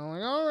like it. And I'm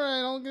like, all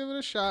right, I'll give it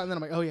a shot. And then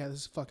I'm like, oh yeah,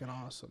 this is fucking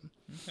awesome.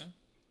 Okay.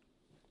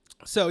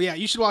 So yeah,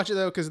 you should watch it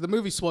though, because the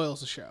movie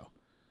spoils the show.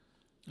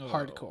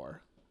 Hardcore.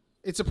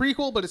 It's a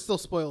prequel, but it still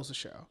spoils the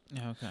show.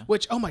 Yeah, okay.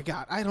 Which, oh my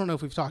God, I don't know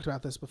if we've talked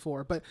about this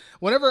before, but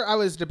whenever I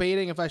was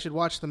debating if I should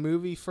watch the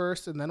movie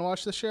first and then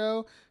watch the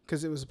show,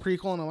 because it was a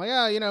prequel, and I'm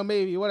like,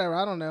 maybe, whatever,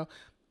 I don't know.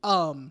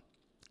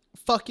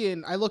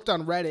 I looked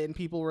on Reddit and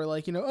people were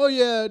like, oh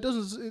yeah, it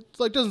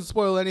doesn't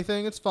spoil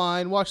anything, it's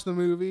fine, watch the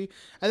movie.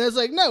 And it's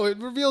like, no, it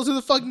reveals who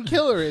the fucking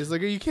killer is.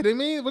 Like, are you kidding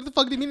me? What the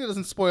fuck do you mean it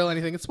doesn't spoil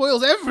anything? It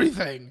spoils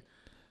everything.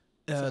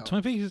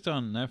 Twin Peaks is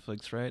on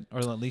Netflix, right? Or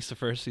at least the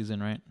first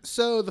season, right?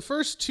 So the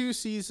first 2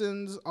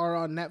 seasons are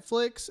on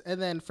Netflix,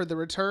 and then for the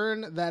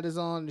return, that is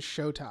on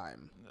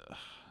Showtime.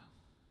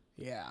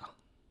 Yeah.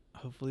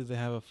 Hopefully they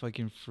have a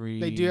fucking free...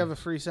 They do have a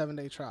free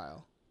 7-day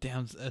trial.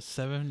 Damn,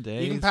 7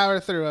 days? You can power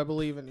through, I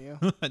believe in you.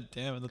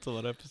 Damn, that's a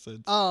lot of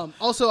episodes.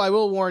 Also, I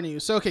will warn you.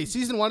 So, okay,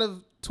 season 1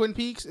 of Twin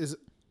Peaks is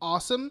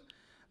awesome.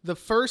 The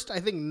first, I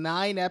think,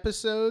 9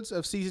 episodes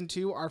of season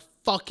 2 are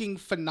fucking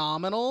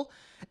phenomenal.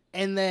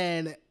 And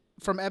then...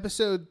 from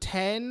episode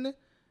 10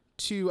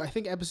 to, I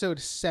think, episode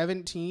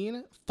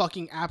 17,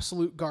 fucking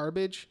absolute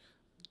garbage.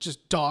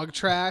 Just dog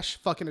trash,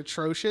 fucking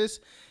atrocious.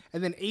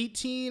 And then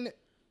 18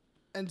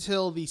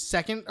 until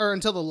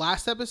the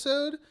last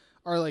episode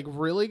are, like,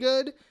 really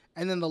good.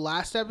 And then the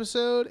last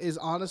episode is,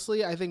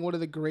 honestly, I think, one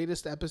of the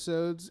greatest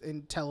episodes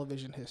in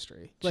television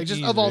history. Like,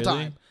 just of all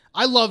time.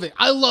 I love it.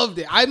 I loved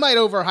it. I might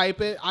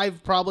overhype it.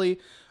 I've probably...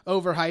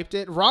 overhyped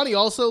it. Ronnie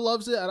also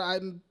loves it. I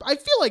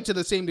feel like to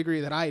the same degree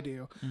that I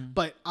do,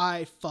 but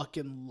I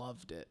fucking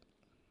loved it.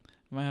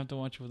 Might have to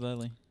watch it with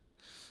Ellie.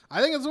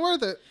 I think it's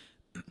worth it.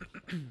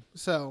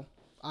 So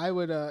I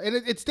would, and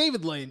it's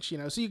David Lynch,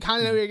 so you kind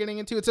of know what you're getting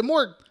into. It's a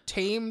more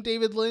tame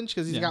David Lynch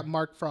because he's got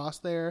Mark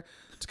Frost there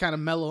to kind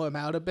of mellow him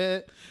out a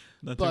bit.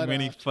 Not too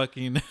many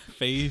fucking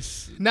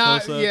face.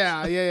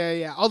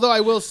 Yeah. Although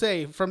I will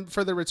say,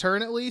 for the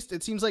return at least,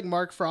 it seems like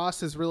Mark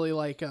Frost is really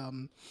like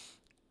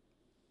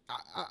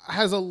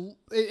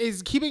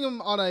is keeping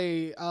him on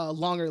a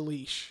longer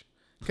leash,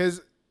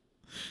 because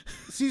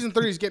season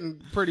 3 is getting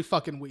pretty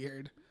fucking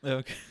weird.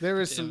 Okay. There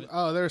were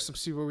some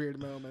super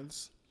weird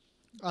moments.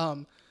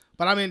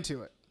 But I'm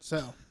into it.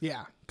 So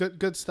yeah,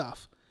 good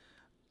stuff.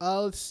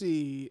 Let's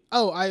see.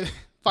 Oh, I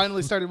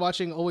finally started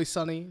watching Always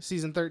Sunny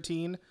season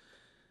 13.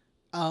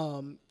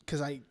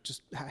 Because I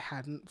just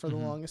hadn't for the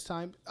longest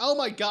time. Oh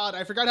my God,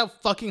 I forgot how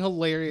fucking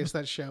hilarious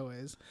that show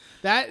is.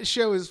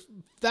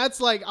 That's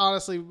like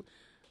honestly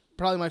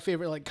probably my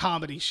favorite like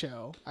comedy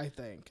show. I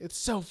think it's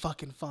so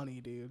fucking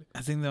funny, dude.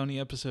 I think the only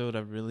episode I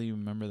really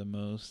remember the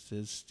most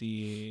is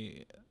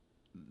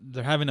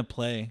they're having a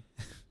play.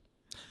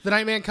 The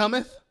Nightman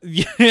Cometh?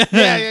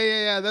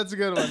 Yeah. That's a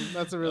good one.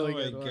 That's a really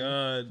good one. Oh my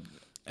God.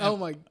 Oh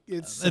my!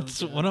 It's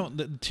good. One of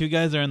the 2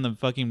 guys are in the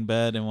fucking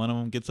bed, and one of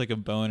them gets like a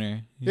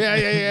boner. Yeah.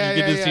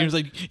 You can just see him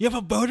like, "You have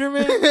a boner,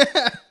 man."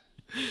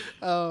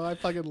 Oh, I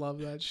fucking love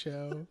that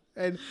show.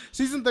 And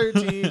season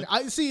 13,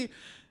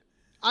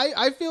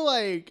 I feel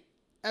like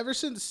ever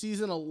since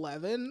season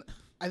 11,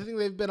 I think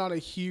they've been on a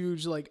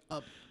huge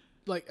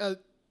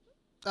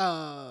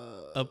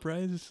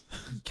uprise.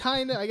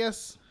 Kind of, I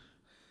guess.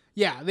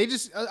 Yeah, they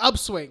just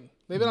upswing.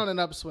 They've been on an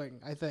upswing,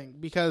 I think,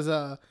 because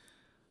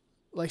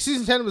like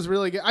season 10 was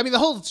really good. I mean, the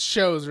whole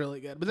show is really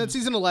good. But then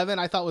season 11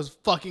 I thought was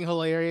fucking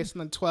hilarious, and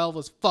then 12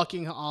 was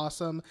fucking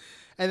awesome,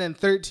 and then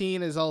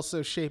 13 is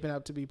also shaping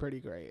up to be pretty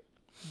great.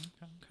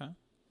 Okay.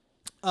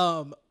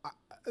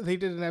 They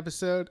did an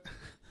episode.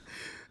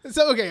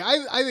 So okay,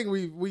 I think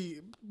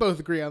we both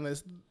agree on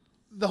this.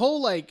 The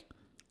whole like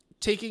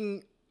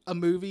taking a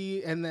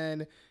movie and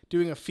then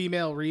doing a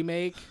female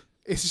remake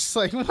is just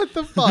like, what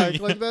the fuck?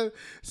 Like that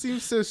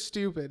seems so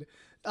stupid.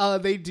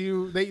 They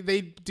do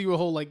a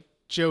whole like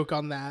joke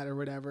on that or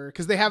whatever,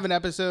 because they have an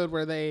episode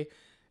where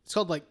it's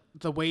called like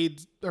the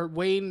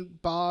Wayne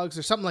Boggs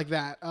or something like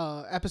that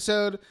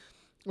episode,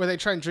 where they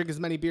try and drink as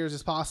many beers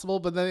as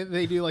possible, but then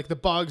they do like the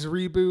Boggs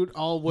reboot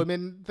all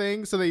women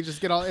thing, so they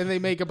just and they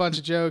make a bunch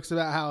of jokes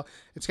about how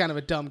it's kind of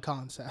a dumb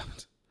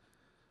concept.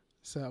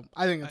 So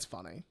I think it's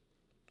funny.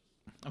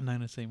 I'm not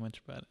gonna say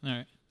much about it. All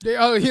right.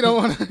 Oh, you don't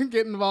want to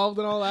get involved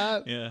in all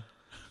that? Yeah.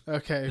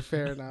 Okay,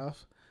 fair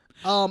enough.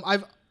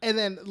 And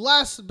then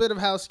last bit of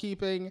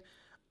housekeeping,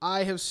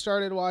 I have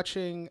started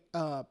watching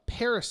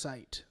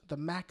Parasite, the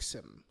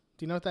Maxim.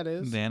 Do you know what that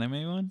is? The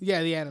anime one?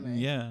 Yeah, the anime.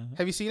 Yeah.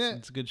 Have you seen it?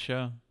 It's a good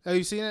show. Have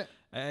you seen it?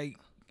 I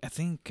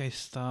think I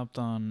stopped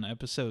on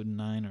episode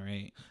 9 or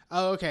 8.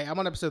 Oh, okay. I'm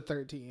on episode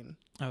 13.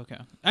 Okay.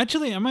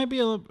 Actually, I might be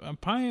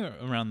probably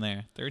around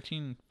there.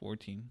 13,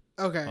 14.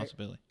 Okay.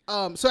 Possibility.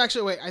 So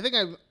actually, wait. I think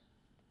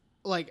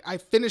I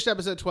finished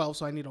episode 12,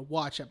 so I need to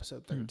watch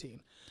episode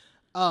 13.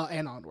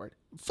 And onward.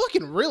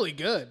 Fucking really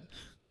good.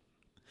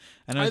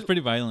 I know it's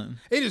pretty violent.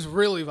 It is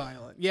really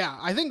violent. Yeah,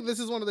 I think this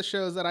is one of the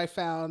shows that I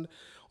found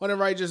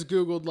whenever I just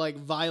Googled like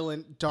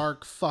violent,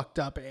 dark, fucked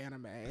up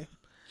anime.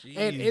 Jeez,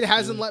 And it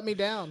hasn't let me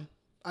down.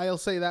 I'll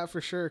say that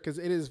for sure because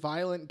it is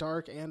violent,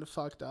 dark, and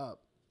fucked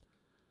up.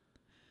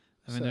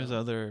 I mean, there's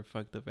other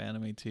fucked up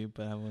anime too,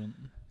 but I wouldn't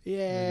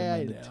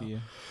recommend it to you.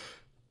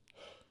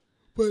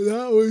 But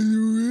that was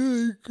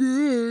really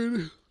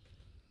good.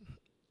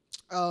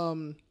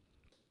 All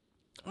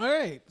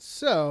right,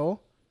 so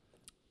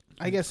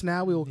I guess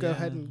now we will go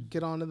ahead and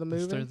get on to the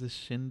movie. Start the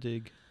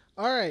shindig.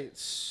 All right,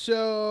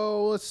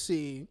 so let's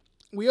see.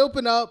 We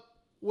open up.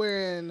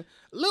 We're in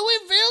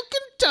Louisville,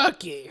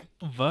 Kentucky.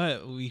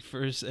 But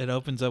it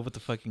opens up with the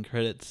fucking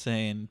credits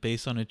saying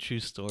based on a true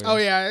story. Oh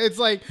yeah, it's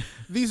like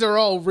these are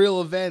all real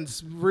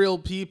events, real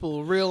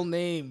people, real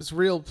names,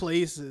 real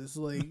places,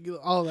 like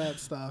all that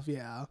stuff.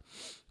 Yeah,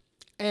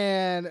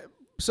 and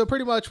so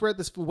pretty much we're at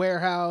this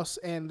warehouse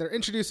and they're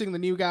introducing the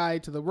new guy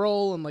to the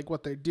role and like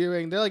what they're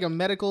doing. They're like a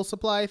medical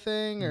supply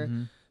thing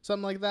or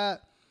something like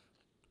that.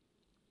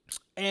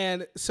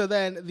 And so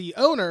then the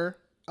owner,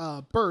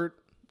 Bert,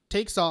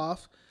 takes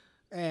off,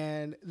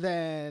 and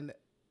then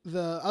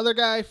the other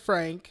guy,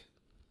 Frank,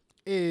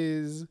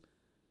 he's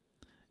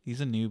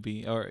a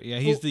newbie,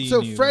 he's the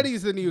so newbie.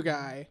 Freddy's the new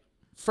guy.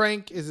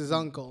 Frank is his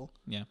uncle.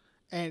 Yeah,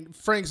 and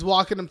Frank's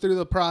walking him through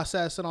the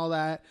process and all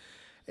that,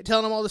 and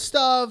telling him all the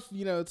stuff.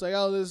 You know, it's like,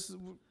 oh, this,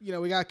 you know,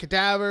 we got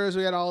cadavers,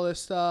 we got all this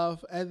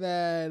stuff, and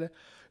then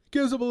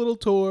gives him a little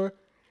tour.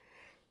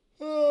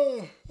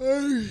 Oh,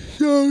 I'm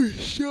so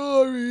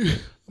sorry.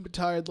 I'm a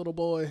tired little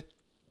boy.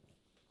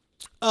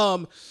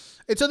 And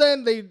so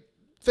then they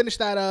finish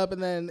that up,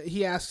 and then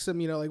he asks him,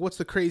 you know, like, what's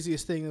the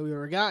craziest thing that we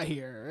ever got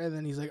here? And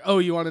then he's like, oh,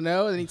 you want to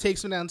know? And then he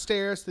takes him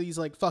downstairs to these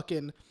like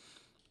fucking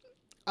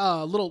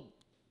little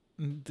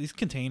these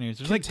containers.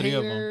 There's like 3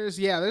 of them.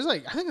 Yeah, there's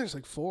like, I think there's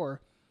like 4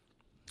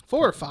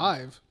 or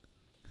 5.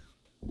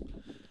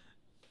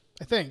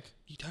 I think.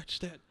 You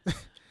touched it.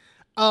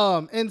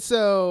 And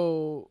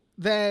so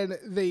then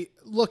they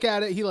look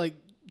at it. He like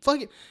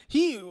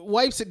he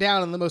wipes it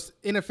down in the most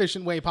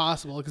inefficient way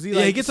possible because he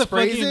gets a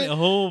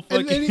whole fucking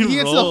and then he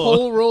gets the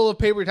whole roll of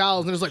paper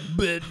towels and there's like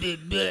bleh, bleh,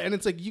 bleh, and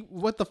it's like,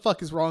 what the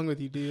fuck is wrong with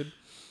you, dude?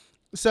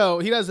 So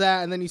he does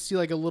that, and then you see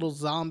like a little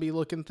zombie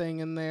looking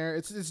thing in there.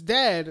 It's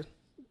dead.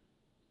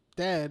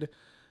 And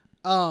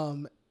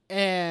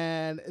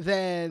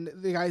then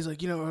the guy's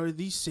like, you know, are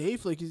these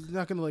safe? Like, he's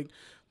not gonna like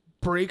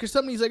break or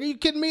something. He's like, are you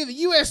kidding me? The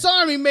U.S.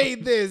 Army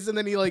made this. And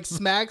then he like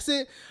smacks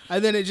it,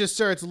 and then it just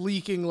starts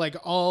leaking like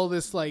all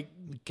this like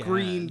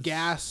green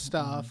gas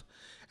stuff.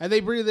 And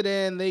they breathe it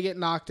in. They get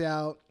knocked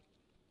out.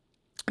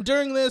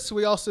 During this,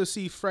 we also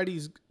see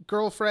Freddy's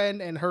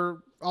girlfriend and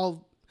her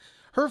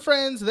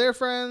friends, their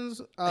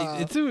friends.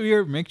 It's a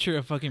weird mixture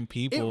of fucking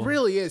people. It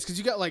really is, because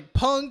you got like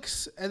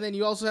punks, and then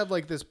you also have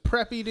like this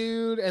preppy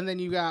dude, and then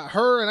you got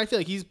her, and I feel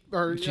like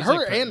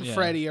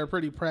Freddy are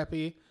pretty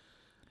preppy.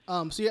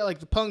 So you got like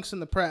the punks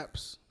and the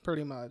preps,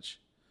 pretty much.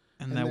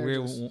 And that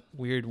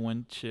weird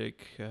one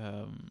chick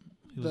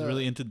who was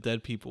really into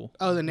dead people.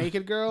 Oh, the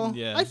naked girl?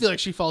 Yeah. I feel like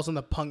she falls in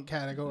the punk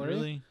category.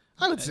 Really?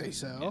 I would say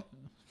so.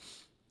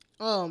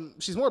 Yeah.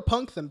 She's more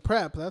punk than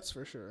prep, that's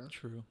for sure.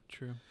 True.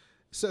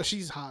 So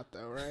she's hot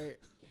though, right?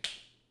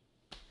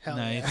 Hell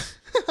nice.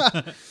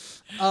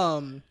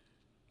 Yeah.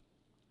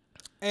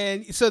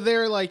 And so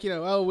they're like, you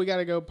know, oh, we got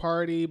to go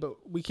party,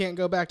 but we can't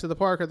go back to the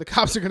park or the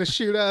cops are going to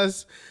shoot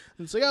us.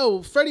 And it's like,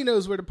 oh, Freddy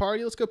knows where to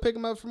party. Let's go pick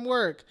him up from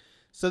work.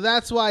 So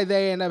that's why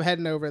they end up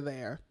heading over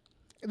there.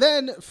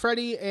 Then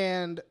Freddy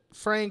and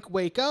Frank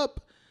wake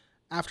up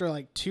after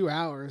like 2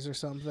 hours or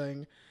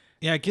something.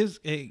 Yeah,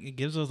 it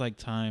gives us like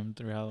time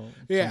throughout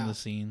some of the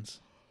scenes.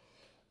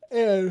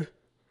 And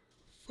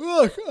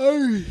fuck,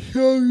 I'm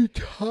so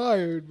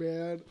tired,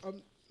 man.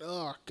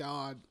 Oh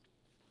God.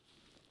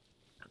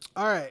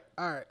 All right.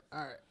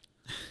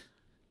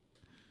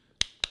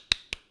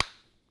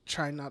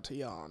 Try not to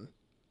yawn.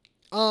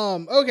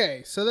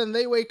 Okay, so then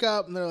they wake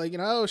up and they're like, you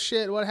know, oh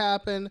shit, what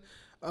happened?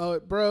 Oh,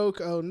 it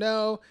broke. Oh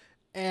no.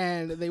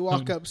 And they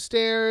walk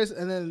upstairs,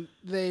 and then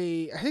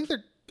I think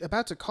they're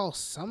about to call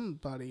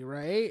somebody,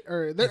 right?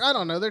 Or I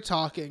don't know, they're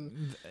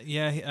talking.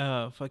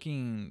 Yeah,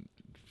 fucking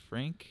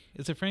Frank.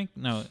 Is it Frank?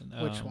 No.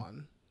 Which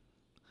one?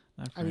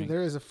 Not Frank. I mean,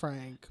 there is a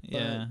Frank.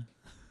 Yeah.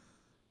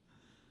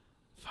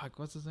 Fuck,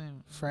 what's his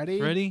name? Freddy?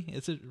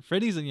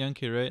 Freddy's a young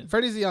kid, right?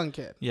 Freddy's a young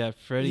kid. Yeah,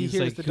 Freddy's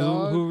like, who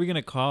are we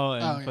gonna call?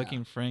 And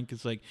fucking Frank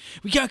is like,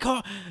 we gotta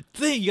call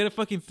Thing. You gotta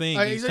fucking Thing.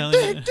 He's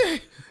like,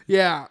 Thing.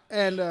 Yeah,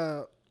 and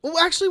well,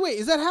 actually, wait,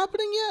 is that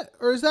happening yet,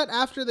 or is that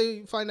after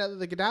they find out that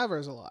the cadaver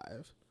is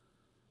alive?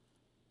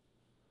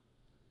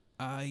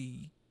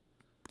 I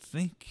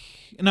think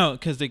no,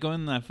 because they go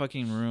in that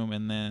fucking room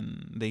and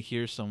then they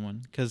hear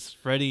someone. Because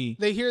Freddy,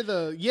 they hear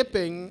the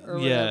yipping or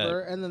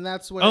whatever, and then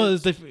that's when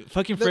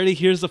Freddy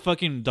hears the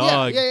fucking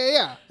dog.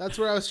 Yeah. That's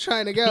where I was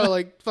trying to go,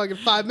 like fucking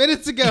 5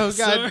 minutes ago.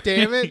 God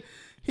damn it!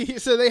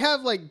 So they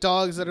have like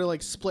dogs that are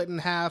like split in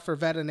half or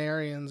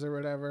veterinarians or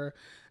whatever,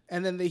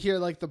 and then they hear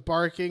like the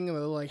barking and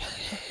they're like,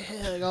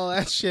 like all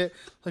that shit.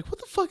 Like, what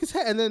the fuck is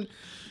that? And then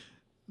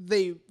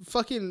they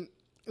fucking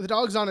the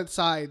dog's on its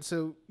side,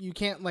 so you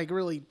can't like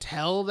really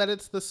tell that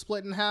it's the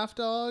split in half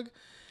dog.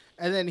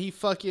 And then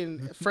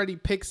Freddy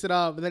picks it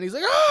up, and then he's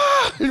like,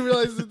 ah! And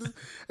realizes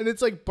and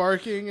it's like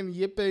barking and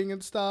yipping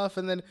and stuff.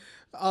 And then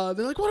they're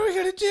like, what are we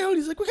gonna do? And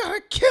he's like, we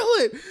gotta kill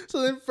it.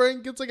 So then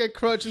Frank gets like a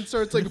crutch and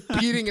starts like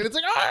beating it. It's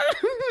like, ah!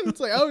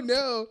 It's like, oh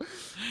no.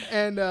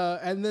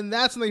 And then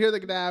that's when they hear the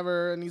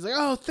cadaver, and he's like,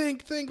 oh,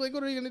 think, like,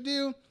 what are we gonna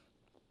do?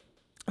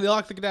 They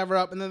lock the cadaver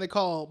up, and then they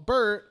call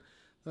Bert.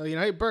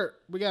 Hey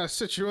Bert, we got a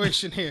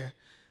situation here.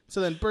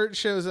 So then Bert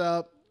shows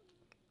up.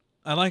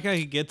 I like how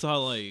he gets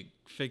all like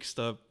fixed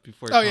up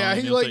before. Oh yeah,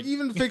 he like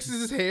even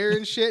fixes his hair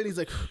and shit. And he's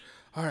like,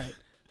 all right,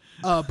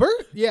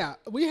 Bert, yeah,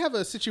 we have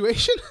a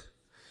situation.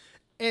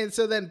 And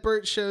so then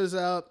Bert shows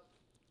up,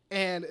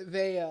 and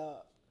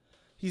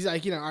he's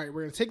like, all right,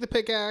 we're gonna take the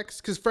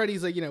pickaxe, because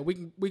Freddy's like,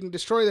 we can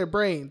destroy their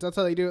brains. That's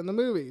how they do it in the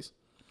movies.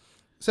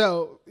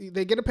 So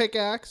they get a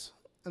pickaxe,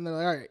 and they're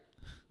like, all right,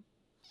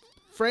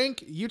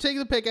 Frank, you take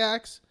the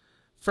pickaxe.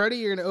 Freddy,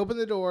 you're gonna open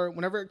the door.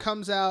 Whenever it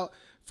comes out,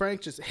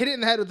 Frank just hit it in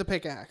the head with the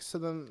pickaxe. So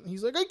then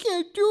he's like, I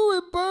can't do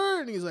it,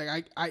 Bert. And he's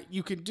like,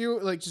 you can do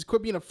it. Like, just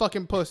quit being a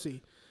fucking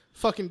pussy.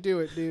 Fucking do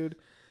it, dude.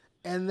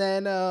 And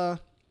then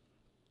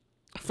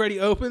Freddy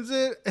opens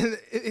it, and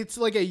it's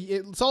like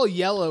it's all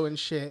yellow and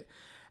shit.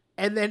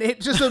 And then it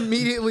just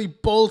immediately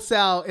bolts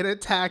out and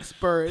attacks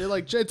Bert.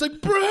 It's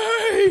like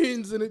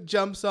brains, and it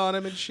jumps on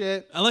him and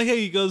shit. I like how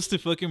he goes to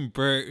fucking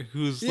Bert,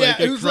 who's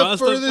who's the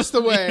furthest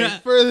away,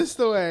 furthest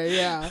away,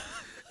 yeah.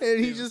 And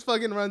he just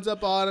fucking runs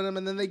up on him,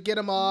 and then they get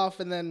him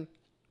off, and then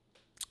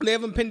they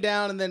have him pinned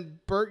down, and then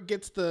Bert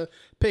gets the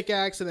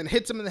pickaxe and then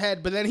hits him in the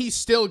head, but then he's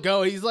still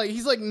going. He's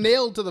like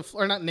nailed to the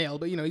floor, not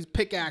nailed, but he's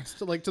pickaxed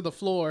to the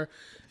floor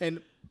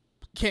and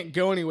can't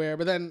go anywhere.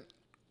 But then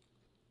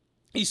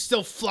he's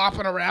still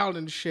flopping around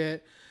and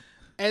shit.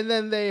 And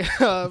then they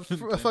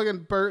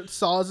fucking Bert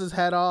saws his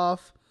head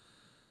off,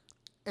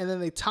 and then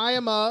they tie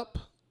him up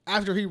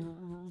after he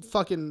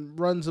fucking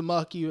runs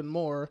amok even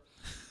more.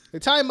 They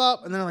tie him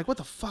up, and they're like, what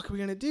the fuck are we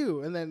going to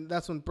do? And then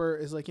that's when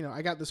Bert is like,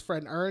 I got this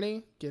friend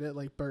Ernie. Get it?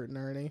 Like Bert and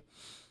Ernie.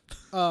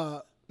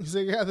 He's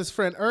like, I got this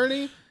friend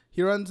Ernie.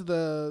 He runs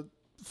the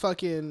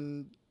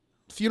fucking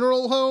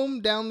funeral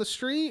home down the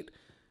street.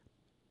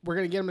 We're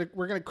going to get him.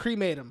 We're going to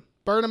cremate him.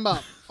 Burn him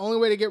up. Only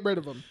way to get rid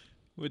of him.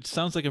 Which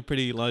sounds like a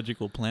pretty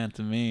logical plan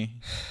to me.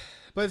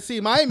 But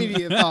see, my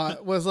immediate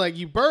thought was like,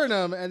 you burn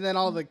them, and then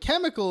all the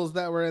chemicals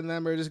that were in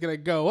them are just going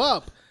to go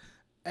up.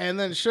 And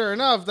then, sure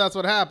enough, that's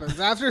what happens.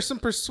 After some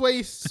first he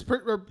tries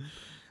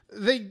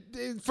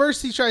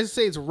to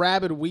say it's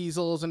rabid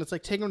weasels, and it's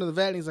like, take him to the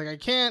vet, and he's like, I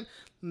can't.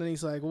 And then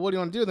he's like, well, what do you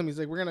want to do with him? He's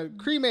like, we're going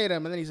to cremate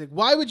him. And then he's like,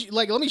 why would you,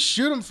 like, let me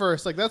shoot him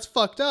first. Like, that's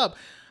fucked up.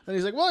 And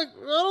he's like, well, I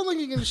don't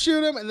think you can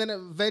shoot him. And then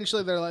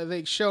eventually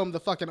they show him the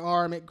fucking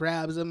arm. It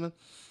grabs him. And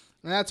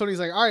that's when he's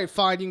like, all right,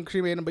 fine, you can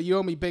cremate him, but you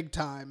owe me big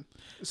time.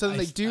 So then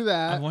they do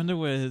that. I wonder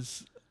what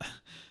his,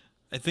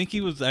 I think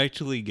he was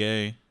actually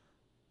gay.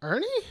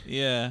 Ernie?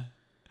 Yeah.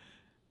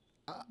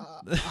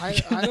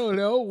 I don't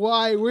know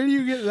why. Where do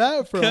you get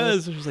that from?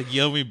 Because it was like,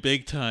 you owe me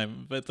big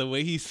time, but the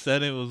way he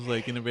said it was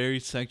like in a very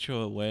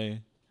sexual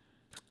way.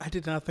 I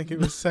did not think it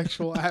was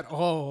sexual at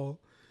all.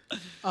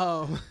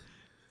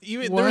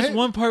 Even there was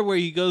one part where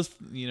he goes,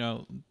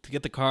 to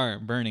get the car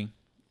burning.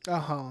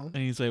 And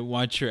he's like,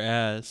 watch your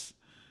ass.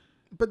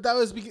 But that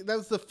was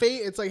the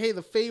fate. It's like, hey,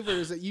 the favor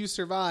is that you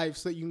survive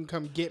so that you can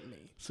come get me.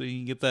 So you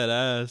can get that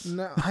ass.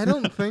 No, I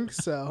don't think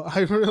so.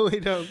 I really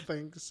don't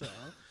think so.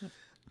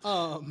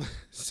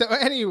 So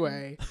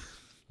anyway,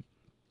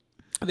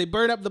 they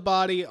burn up the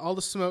body, all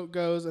the smoke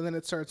goes, and then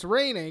it starts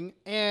raining.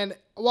 And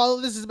while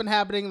this has been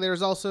happening,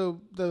 there's also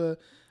the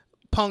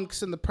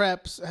punks and the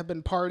preps have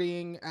been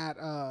partying at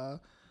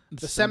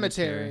the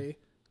cemetery.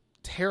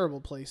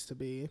 Terrible place to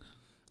be.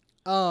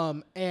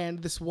 And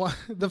this one,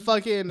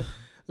 the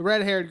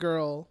red-haired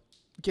girl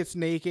gets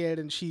naked,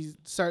 and she's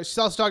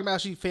also talking about how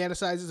she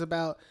fantasizes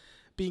about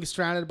being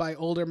surrounded by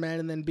older men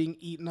and then being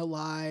eaten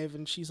alive.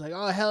 And she's like,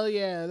 oh, hell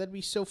yeah, that'd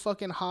be so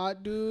fucking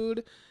hot,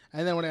 dude.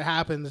 And then when it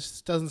happens,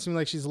 it doesn't seem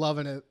like she's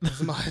loving it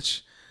as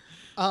much.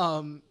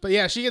 But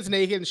yeah, she gets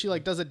naked and she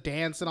like does a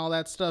dance and all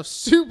that stuff.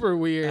 Super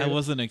weird. I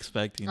wasn't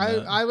expecting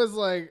that. I was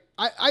like,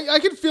 I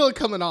could feel it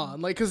coming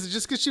on. Like, cause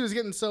she was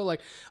getting so like,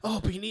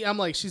 oh, but I'm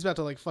like, she's about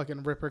to like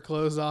fucking rip her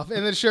clothes off.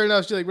 And then sure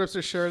enough, she like rips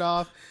her shirt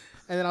off.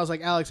 And then I was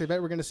like, Alex, I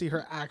bet we're going to see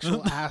her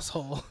actual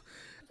asshole.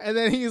 And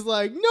then he's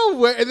like, no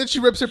way. And then she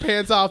rips her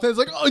pants off. And it's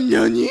like, oh,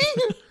 nani?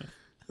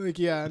 Like,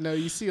 yeah, no,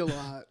 you see a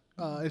lot.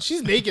 And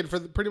she's naked for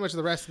pretty much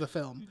the rest of the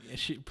film. Yeah,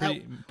 she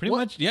pretty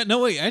much. Yeah,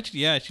 no, wait,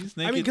 actually, yeah, she's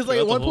naked. I mean, because like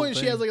at one point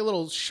she has like a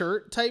little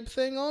shirt type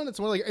thing on. It's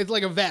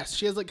like a vest.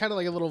 She has like kind of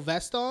like a little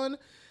vest on.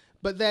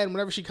 But then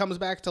whenever she comes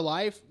back to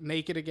life,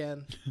 naked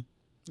again.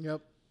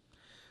 Yep.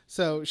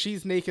 So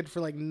she's naked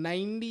for like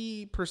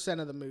 90%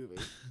 of the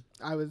movie,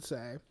 I would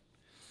say.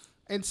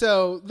 And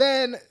so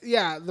then,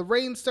 yeah, the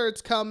rain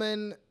starts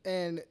coming.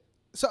 And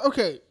so,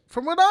 okay,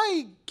 from what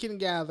I can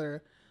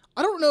gather,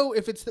 I don't know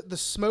if it's that the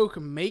smoke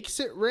makes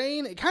it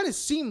rain. It kind of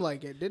seemed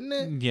like it, didn't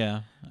it?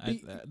 Yeah,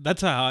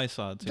 that's how I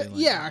saw it too.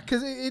 Yeah,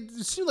 because it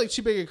seemed like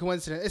too big a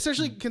coincidence,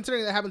 especially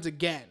considering that happens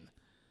again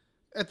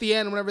at the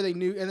end whenever they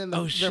knew, and then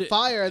the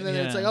fire, and then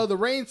it's like, oh, the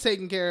rain's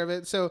taking care of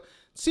it. So it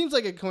seems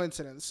like a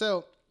coincidence.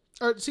 So,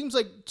 or it seems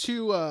like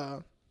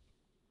too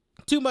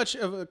much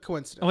of a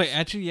coincidence. Oh wait,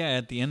 actually, yeah.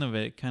 At the end of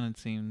it, it kind of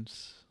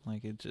seems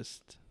like it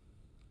just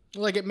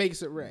like it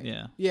makes it rain.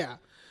 Yeah, yeah.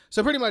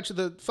 So pretty much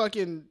the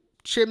fucking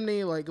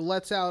chimney like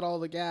lets out all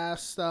the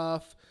gas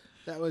stuff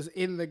that was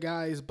in the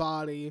guy's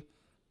body,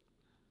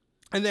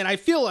 and then I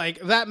feel like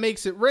that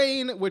makes it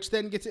rain, which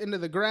then gets into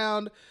the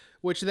ground,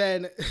 which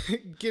then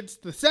gets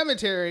the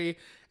cemetery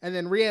and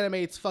then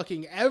reanimates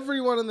fucking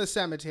everyone in the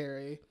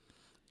cemetery.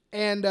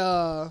 And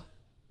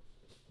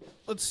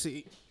let's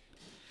see,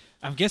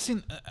 I'm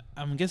guessing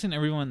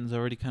everyone's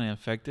already kind of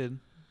affected.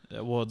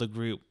 Well, the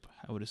group,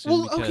 I would assume.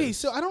 Well, okay,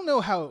 so I don't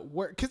know how it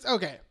works. Cause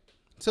okay,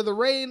 so the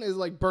rain is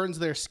like burns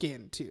their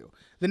skin too.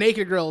 The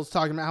naked girl is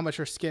talking about how much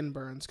her skin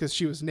burns because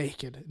she was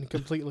naked and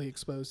completely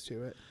exposed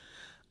to it.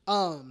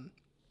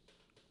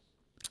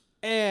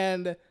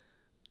 And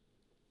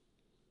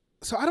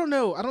so I don't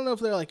know if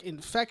they're like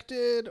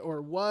infected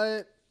or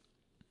what,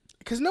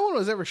 because no one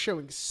was ever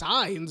showing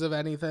signs of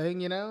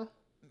anything, you know?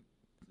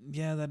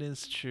 Yeah, that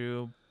is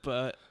true,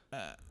 but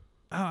I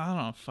don't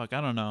know. Fuck,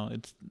 I don't know.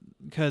 It's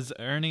because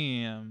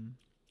Ernie,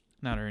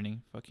 not Ernie,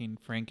 fucking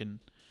Frank and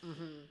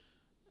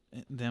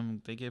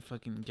them, they get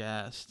fucking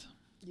gassed.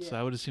 Yeah. So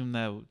I would assume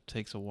that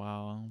takes a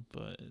while,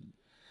 but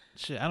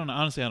shit, I don't know.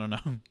 Honestly, I don't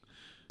know.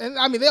 And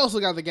I mean, they also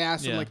got the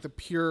gas in like the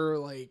pure,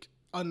 like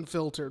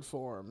unfiltered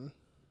form.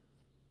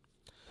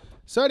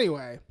 So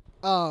anyway,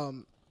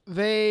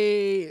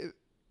 they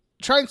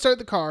try and start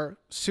the car.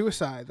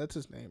 Suicide, that's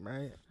his name,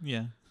 right?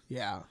 Yeah.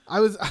 Yeah.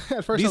 I was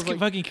at first. These I was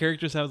fucking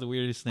characters have the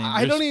weirdest names.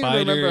 I don't even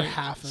remember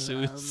half of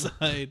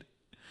Suicide.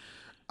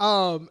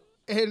 Them.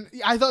 And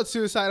I thought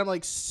Suicide. I'm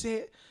like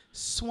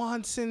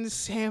Swanson,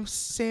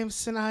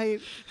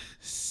 Samsonite,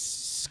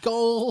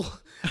 Skull.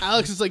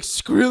 Alex is like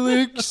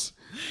Skrillex.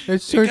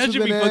 It should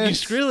be fucking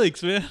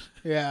Skrillex, man.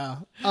 Yeah.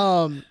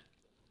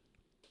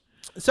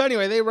 So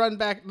anyway, they run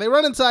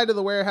inside to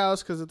the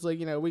warehouse because it's like,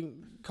 you know,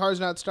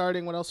 car's not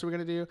starting. What else are we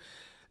gonna do?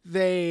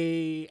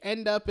 They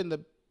end up in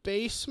the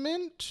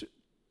basement.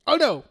 Oh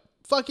no,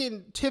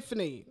 fucking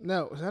Tiffany.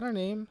 No, is that her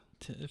name?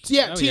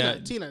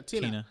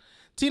 Tina.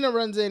 Tina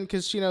runs in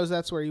because she knows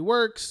that's where he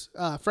works.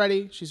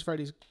 Freddie, she's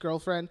Freddie's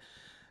girlfriend.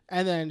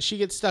 And then she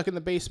gets stuck in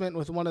the basement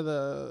with one of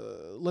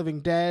the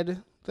living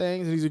dead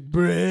things. And he's like,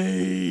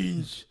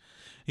 brains.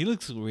 He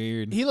looks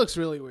weird. He looks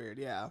really weird,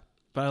 yeah.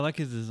 But I like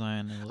his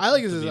design. I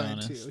like his design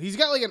too. He's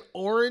got like an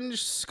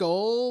orange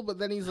skull, but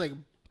then he's like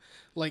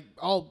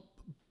all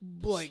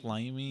like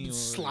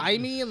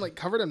slimy and like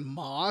covered in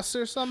moss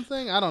or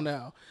something. I don't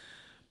know.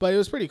 But it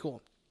was pretty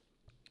cool.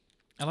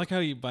 I like how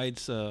he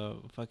bites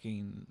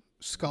fucking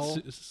skull.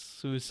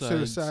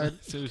 Suicide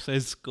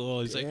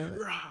skull. He's like,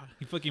 rah!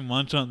 He fucking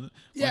munch on.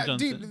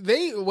 Dude.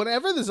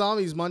 Whenever the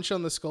zombies munch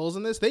on the skulls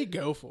in this, they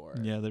go for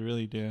it. Yeah, they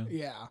really do.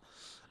 Yeah.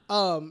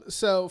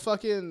 So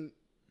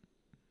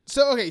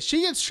okay,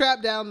 she gets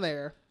trapped down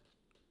there.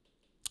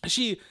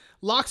 She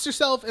locks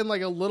herself in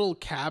like a little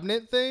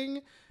cabinet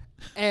thing.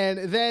 And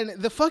then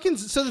the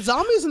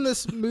zombies in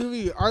this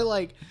movie are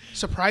like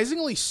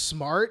surprisingly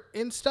smart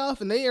and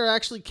stuff, and they are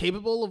actually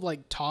capable of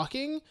like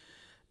talking.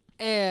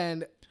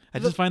 And I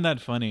just find that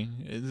funny.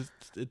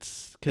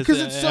 It's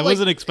because I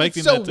wasn't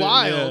expecting that. It's so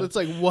wild. Yeah. It's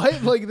like,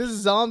 what? Like, this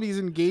zombie's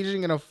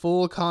engaging in a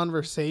full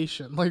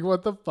conversation. Like,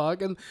 what the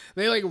fuck? And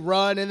they like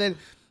run, and then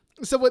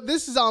so what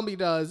this zombie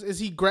does is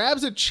he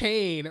grabs a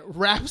chain,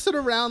 wraps it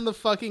around the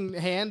fucking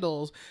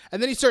handles,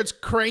 and then he starts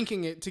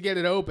cranking it to get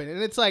it open.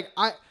 And it's like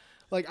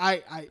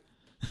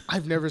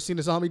I've never seen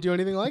a zombie do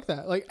anything like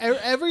that. Like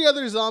every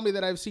other zombie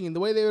that I've seen, the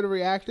way they would have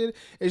reacted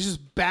is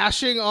just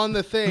bashing on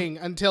the thing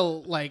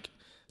until like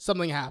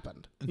something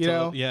happened.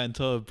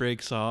 Until it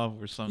breaks off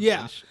or something.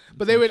 Yeah,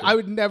 but I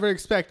would never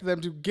expect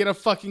them to get a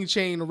fucking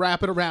chain,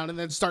 wrap it around, and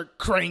then start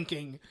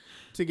cranking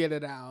to get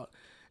it out.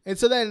 And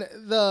so then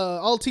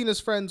all Tina's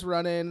friends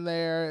run in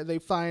there. They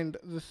find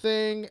the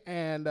thing,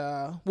 and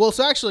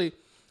so actually,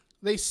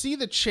 they see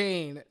the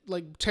chain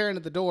like tearing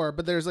at the door,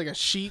 but there's like a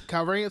sheet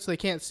covering it, so they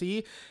can't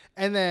see.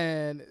 And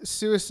then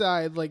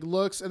Suicide like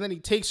looks, and then he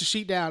takes the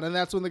sheet down, and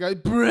that's when the guy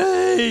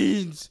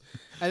brains.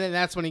 And then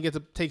that's when he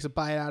takes a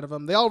bite out of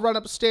him. They all run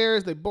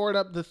upstairs. They board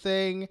up the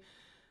thing.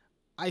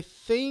 I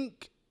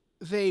think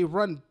they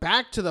run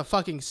back to the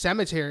fucking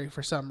cemetery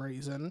for some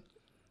reason.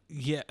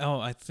 Yeah. Oh,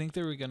 I think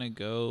they were gonna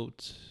go.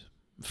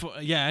 For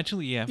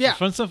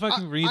some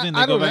fucking reason,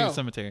 they go back to the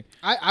cemetery.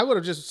 I would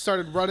have just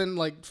started running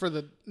like for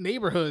the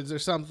neighborhoods or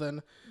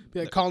something.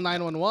 Be like, call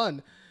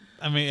 911.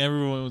 I mean,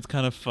 everyone was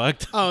kind of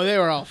fucked. Oh, they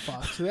were all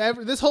fucked.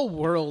 This whole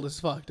world is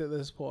fucked at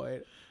this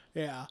point.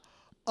 Yeah.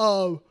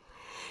 But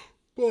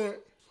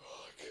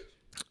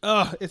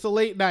it's a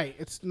late night.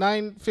 It's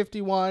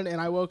 9:51,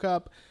 and I woke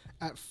up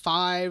at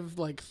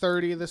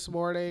 5:30 this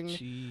morning.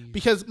 Jeez.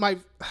 Because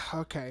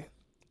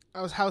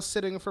I was house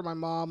sitting for my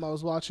mom. I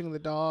was watching the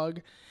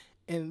dog,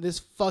 and this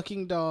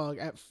fucking dog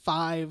at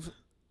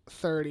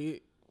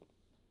 5:30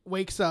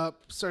 wakes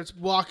up, starts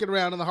walking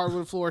around on the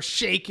hardwood floor,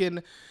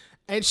 shaking.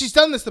 And she's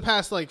done this the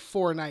past like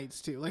 4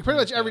 nights too. Like pretty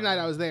much every night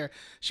I was there,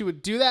 she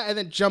would do that and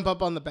then jump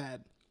up on the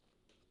bed,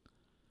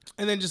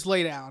 and then just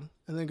lay down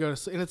and then go to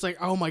sleep. And it's like,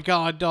 oh my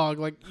god, dog!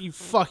 Like, you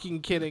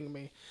fucking kidding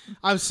me?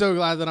 I'm so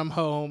glad that I'm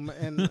home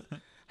and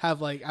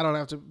have like I don't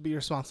have to be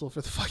responsible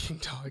for the fucking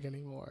dog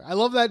anymore. I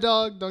love that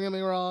dog. Don't get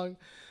me wrong.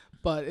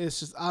 But it's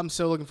just, I'm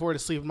so looking forward to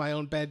sleeping in my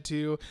own bed,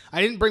 too.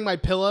 I didn't bring my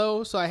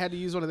pillow, so I had to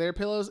use one of their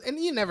pillows. And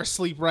you never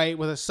sleep right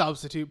with a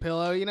substitute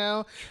pillow, you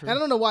know? True. And I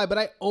don't know why, but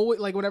I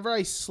always, like, whenever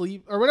I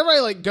sleep, or whenever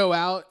I, like, go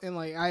out and,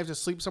 like, I have to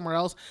sleep somewhere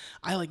else,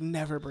 I, like,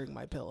 never bring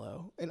my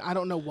pillow. And I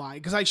don't know why.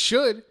 Because I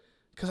should,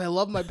 because I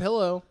love my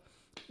pillow.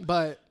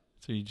 But.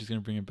 So you're just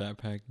going to bring a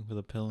backpack with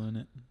a pillow in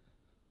it?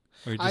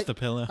 Or just a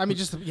pillow? I mean,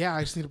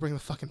 I just need to bring the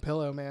fucking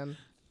pillow, man.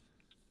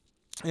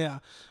 Yeah.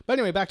 But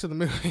anyway, back to the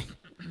movie.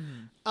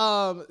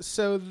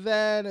 So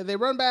then they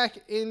run back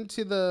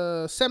into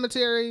the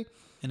cemetery.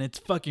 And it's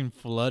fucking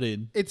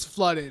flooded. It's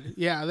flooded.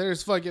 Yeah,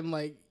 there's fucking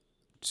like,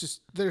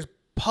 there's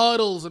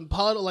puddles and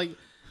like,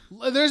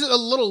 there's a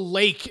little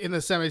lake in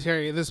the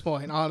cemetery at this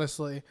point,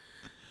 honestly.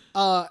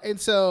 And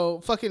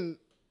so fucking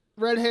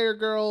red hair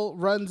girl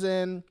runs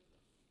in.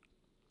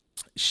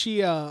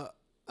 She,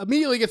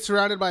 immediately gets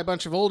surrounded by a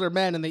bunch of older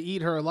men and they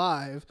eat her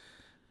alive.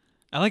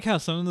 I like how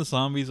some of the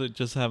zombies would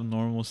just have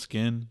normal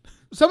skin.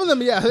 Some of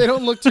them, yeah, they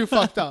don't look too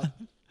fucked up.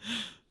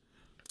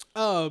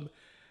 And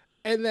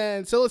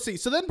then, so let's see.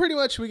 So then pretty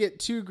much we get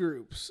 2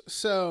 groups.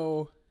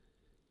 So,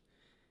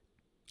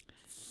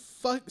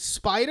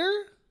 Spider,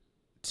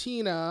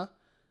 Tina,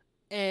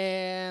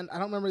 and I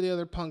don't remember the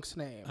other punk's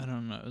name. I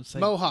don't know. It's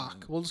like,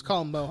 Mohawk. We'll just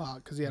call him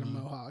Mohawk because he had a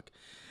mohawk.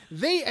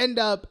 They end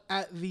up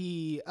at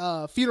the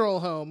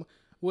funeral home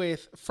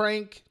with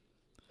Frank,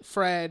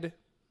 Fred,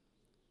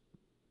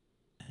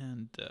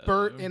 and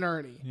Bert, and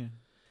Ernie. Yeah.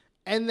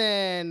 And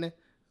then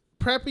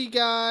preppy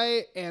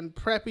guy and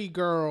preppy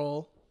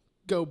girl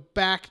go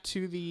back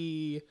to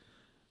the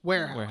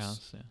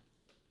warehouse. Yeah.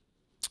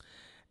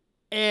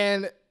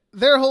 And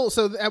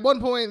so at one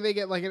point they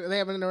have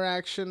an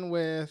interaction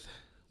with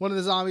one of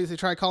the zombies. They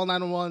try to call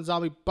 911.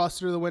 Zombie busts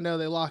through the window.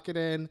 They lock it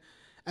in.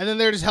 And then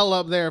they're just held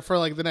up there for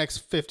like the next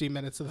 50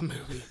 minutes of the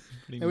movie.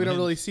 And we don't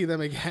really see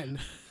them again.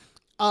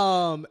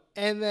 And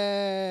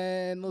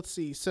then let's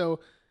see. So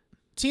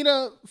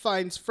Tina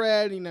finds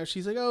Fred. You know,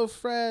 she's like, "Oh,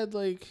 Fred,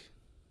 like."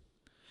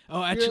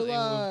 Oh, actually, we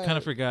kind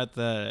of forgot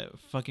that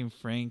fucking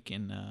Frank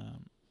and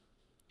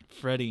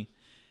Freddy.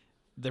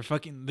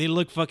 They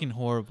look fucking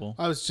horrible.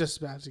 I was just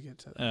about to get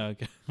to that. Oh,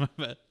 okay, my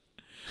bad.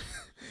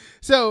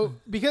 So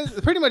because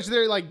pretty much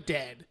they're like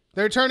dead.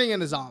 They're turning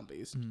into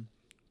zombies.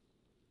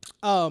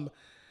 Mm-hmm.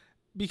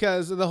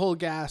 Because of the whole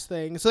gas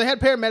thing. So they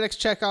had paramedics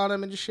check on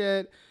them and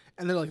shit,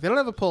 and they're like, they don't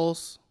have a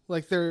pulse.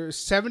 Like they're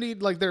 70,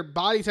 like their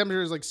body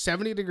temperature is like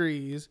 70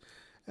 degrees,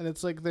 and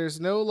it's like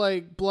there's no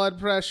like blood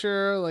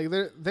pressure. Like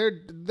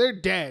they're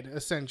dead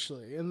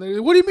essentially. And they're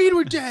like, what do you mean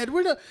we're dead?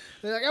 We're not.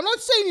 They're like, I'm not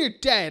saying you're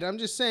dead. I'm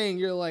just saying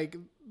you're like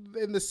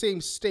in the same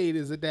state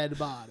as a dead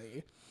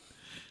body.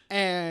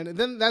 And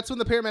then that's when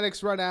the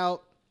paramedics run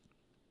out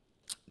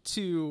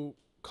to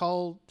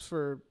call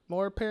for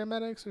more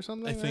paramedics or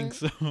something. I think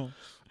so.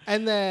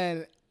 And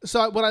then,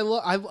 so what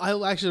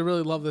I actually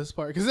really love this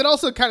part because it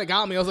also kind of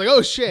got me. I was like,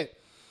 oh shit.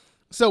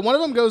 So one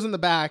of them goes in the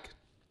back.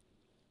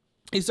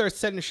 He starts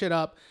setting shit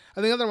up,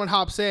 and the other one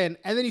hops in,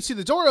 and then you see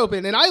the door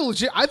open, and I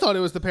thought it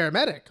was the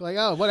paramedic. Like,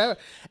 oh, whatever.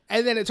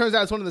 And then it turns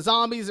out it's one of the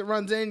zombies that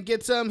runs in,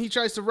 gets him. He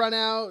tries to run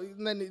out,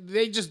 and then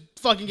they just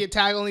fucking get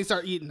tackled, and they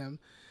start eating him.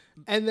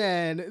 And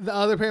then the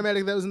other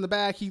paramedic that was in the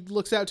back, he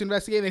looks out to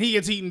investigate, and then he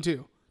gets eaten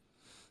too.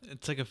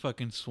 It's like a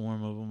fucking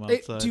swarm of them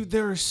outside. Dude,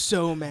 there are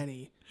so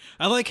many.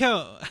 I like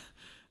how,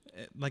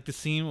 like the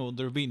scene where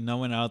there'll be no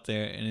one out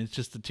there, and it's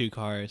just the 2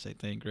 cars, I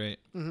think, right?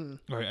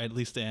 Mm-hmm. Or at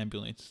least the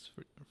ambulance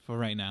for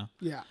right now.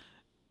 Yeah.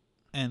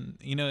 And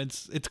you know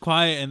it's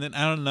quiet, and then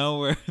out of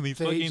nowhere these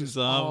fucking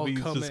zombies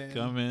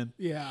come in.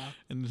 Yeah.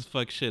 And just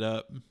fuck shit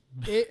up.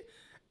 It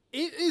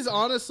is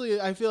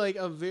honestly, I feel like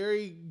a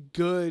very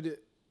good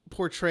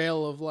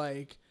portrayal of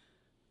like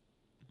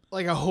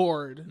a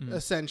horde,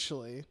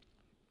 essentially.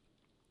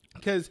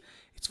 Because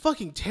it's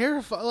fucking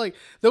terrifying. Like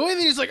the way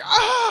they just like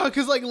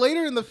because like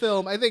later in the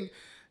film, I think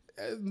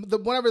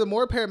whenever the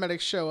more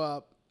paramedics show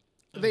up,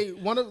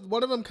 one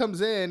of them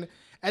comes in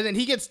and then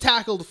he gets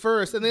tackled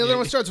first, and the other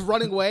one starts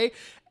running away,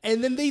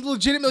 and then they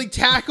legitimately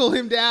tackle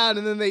him down,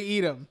 and then they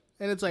eat him,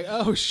 and it's like,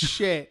 oh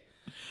shit,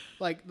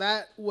 like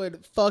that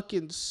would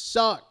fucking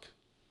suck.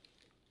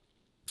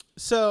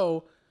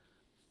 So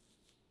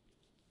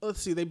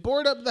let's see, they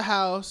board up the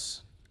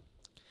house.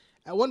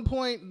 At one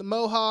point, the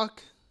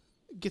Mohawk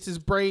gets his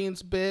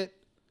brains bit.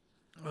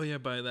 Oh yeah,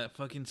 by that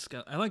fucking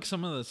skeleton. I like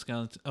some of the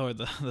skeletons or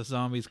the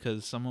zombies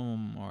because some of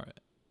them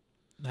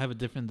have a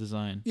different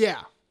design.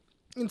 Yeah,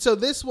 and so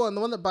this one,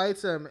 the one that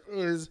bites him,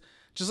 is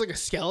just like a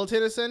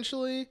skeleton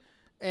essentially,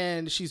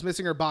 and she's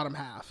missing her bottom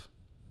half.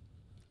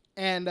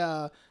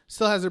 and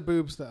still has her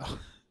boobs though.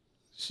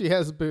 She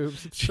has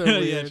boobs. It's so Yeah,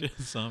 weird. she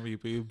has zombie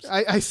boobs.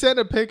 I sent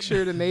a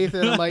picture to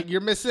Nathan. I'm like,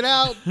 you're missing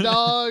out,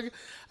 dog.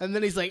 And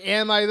then he's like,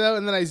 am I though?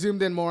 And then I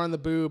zoomed in more on the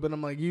boob, and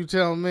I'm like, you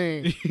tell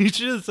me. You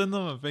should have sent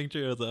them a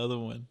picture of the other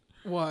one.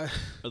 What?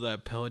 Of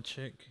that pale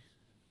chick.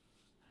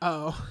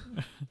 Oh.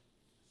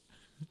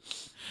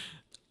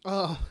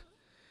 Oh.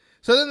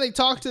 So then they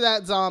talk to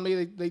that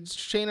zombie. They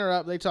chain her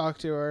up. They talk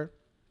to her.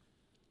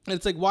 And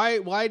it's like,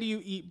 why do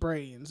you eat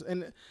brains?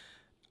 And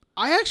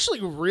I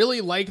actually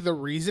really like the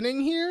reasoning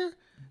here.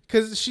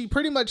 Because she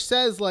pretty much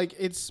says, like,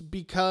 it's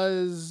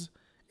because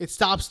it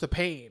stops the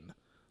pain.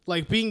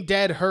 Like, being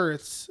dead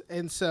hurts.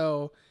 And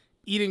so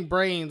eating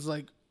brains,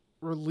 like,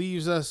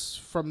 relieves us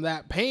from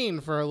that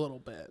pain for a little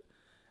bit.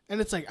 And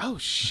it's like, oh,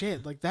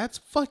 shit. Like, that's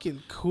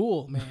fucking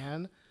cool,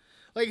 man.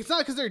 Like, it's not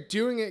because they're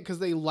doing it because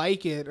they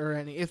like it or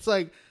any. It's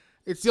like,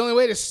 it's the only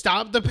way to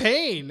stop the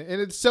pain.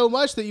 And it's so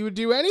much that you would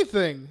do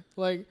anything.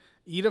 Like,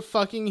 eat a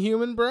fucking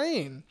human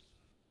brain.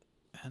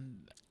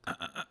 And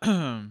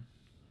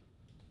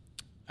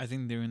I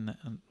think during that,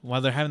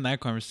 while they're having that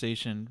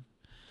conversation,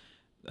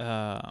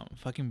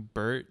 fucking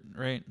Bert,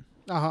 right?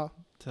 Uh-huh.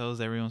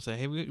 Tells everyone, say,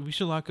 hey, we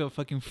should lock up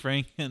fucking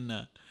Frank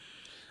and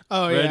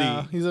Oh, Freddy.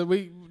 yeah. He's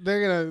like,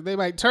 they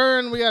might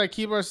turn. We got to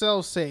keep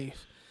ourselves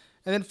safe.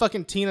 And then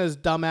fucking Tina's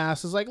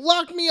dumbass is like,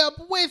 lock me up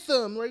with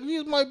him. Like,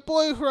 he's my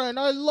boyfriend.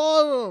 I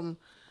love him.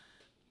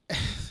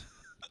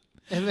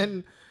 And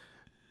then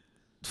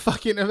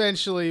fucking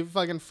eventually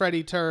fucking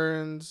Freddy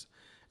turns.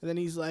 And then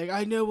he's like,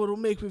 I know what'll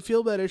make me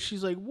feel better.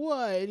 She's like,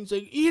 what? And he's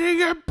like, eating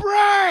your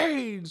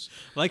brains.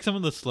 I like some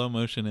of the slow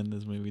motion in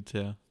this movie,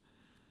 too.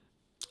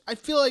 I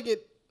feel like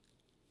it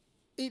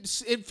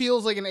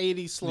feels like an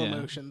 80s slow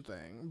motion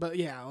thing. But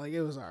yeah, like,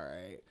 it was all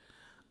right.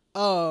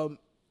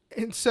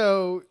 And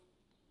so,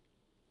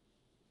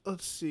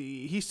 let's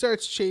see. He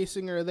starts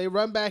chasing her. They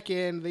run back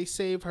in. They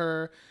save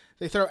her.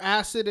 They throw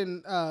acid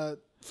in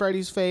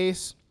Freddy's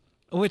face.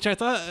 Which I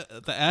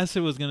thought the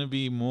acid was gonna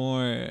be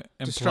more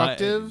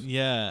destructive.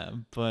 Yeah,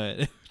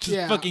 but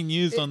just fucking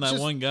used on that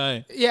one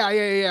guy.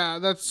 Yeah.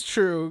 That's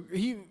true.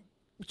 He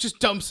just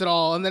dumps it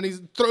all, and then he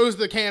throws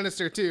the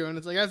canister too, and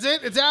it's like, that's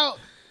it. It's out.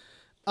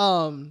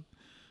 Oh,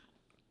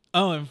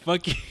 and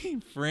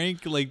fucking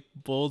Frank like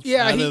bolts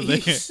out of there.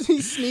 He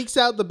sneaks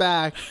out the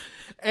back.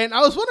 And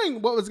I was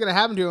wondering what was going to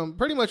happen to him.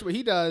 Pretty much what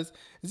he does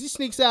is he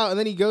sneaks out and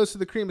then he goes to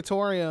the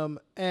crematorium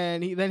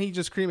and he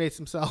just cremates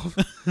himself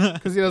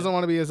because he doesn't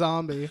want to be a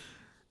zombie.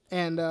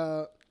 And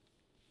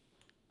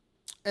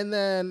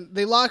then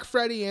they lock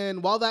Freddy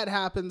in. While that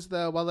happens,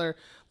 though, while they're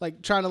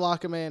like trying to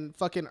lock him in,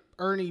 fucking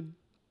Ernie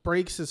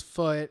breaks his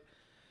foot.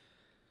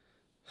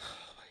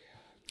 Oh my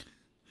God.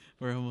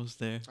 We're almost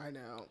there. I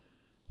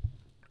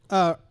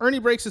know. Ernie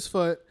breaks his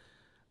foot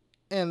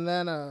and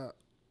then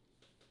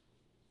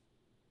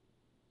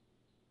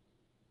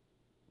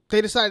they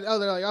decide, they're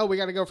like, we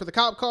got to go for the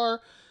cop car.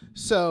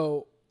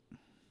 So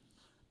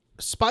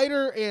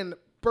Spider and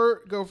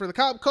Bert go for the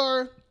cop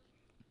car.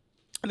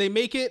 And they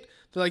make it.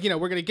 They're like,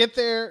 we're going to get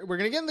there. We're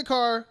going to get in the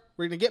car.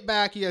 We're going to get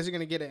back. You guys are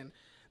going to get in.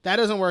 That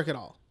doesn't work at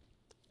all.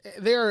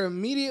 They are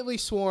immediately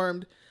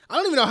swarmed. I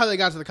don't even know how they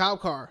got to the cop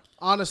car,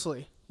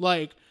 honestly.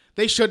 Like,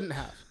 they shouldn't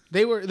have.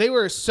 They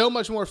were so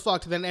much more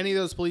fucked than any of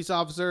those police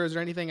officers or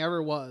anything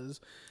ever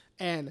was.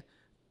 And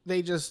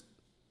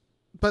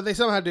but they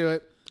somehow do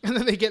it. And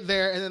then they get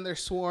there, and then they're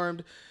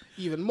swarmed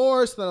even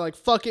more. So they're like,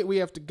 fuck it, we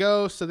have to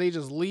go. So they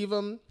just leave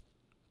them.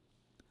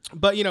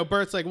 But,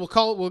 Bert's like,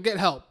 we'll get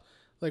help.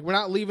 Like, we're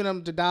not leaving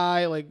them to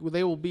die. Like,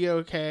 they will be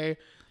okay.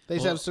 They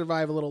just have to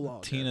survive a little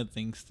longer. Tina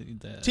thinks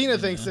that. Tina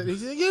thinks that.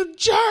 He's like, you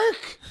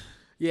jerk!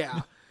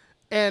 Yeah.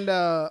 And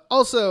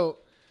also,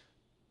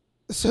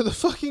 so the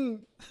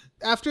fucking...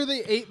 After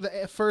they ate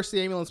the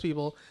ambulance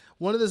people,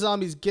 one of the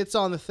zombies gets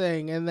on the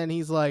thing, and then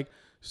he's like,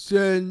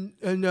 send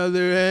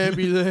another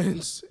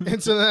ambulance.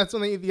 And so that's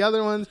when they eat the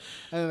other ones,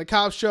 and then the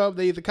cops show up,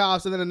 they eat the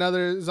cops, and then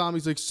another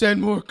zombie's like,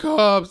 send more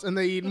cops, and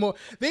they eat more.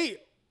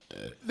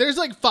 There's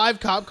like 5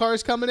 cop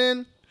cars coming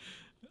in.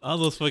 All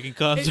those fucking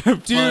cops are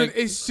dude, fucked.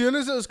 As soon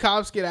as those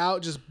cops get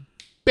out, just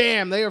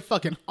bam, they are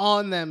fucking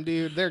on them,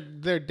 dude.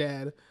 They're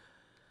dead.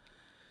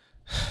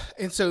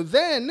 And so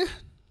then,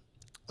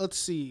 let's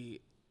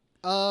see.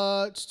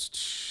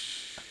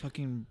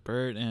 Fucking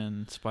Bert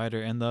and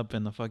Spider end up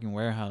in the fucking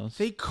warehouse.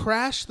 They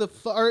crash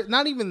or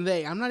not even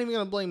they. I'm not even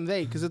going to blame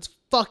they because it's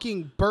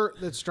fucking Bert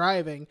that's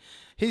driving.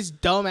 His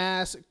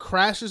dumbass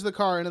crashes the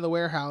car into the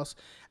warehouse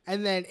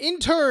and then in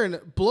turn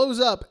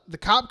blows up the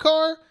cop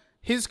car,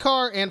 his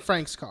car, and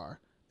Frank's car.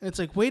 And it's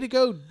like, way to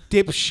go,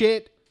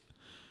 dipshit.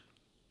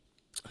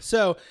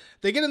 So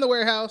they get in the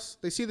warehouse.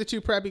 They see the 2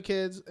 preppy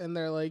kids and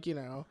they're like,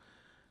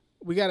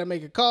 we got to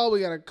make a call.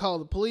 We got to call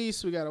the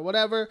police. We got to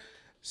whatever.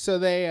 So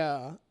they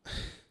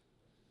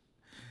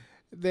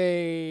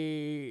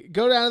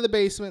go down to the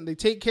basement. They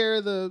take care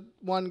of the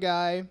one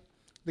guy.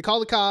 They call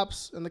the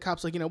cops, and the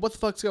cops like, what the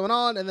fuck's going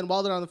on? And then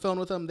while they're on the phone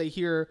with them, they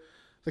hear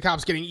the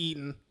cops getting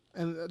eaten.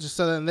 And just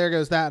so then there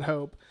goes that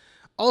hope.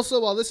 Also,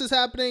 while this is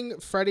happening,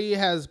 Freddy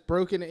has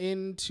broken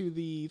into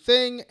the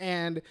thing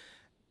and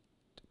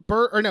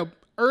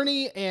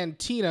Ernie and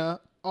Tina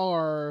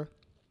are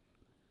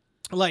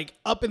like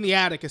up in the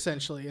attic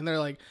essentially, and they're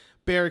like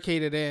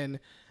barricaded in,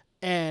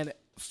 and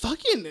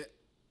fucking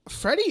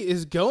Freddy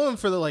is going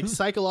for the like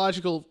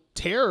psychological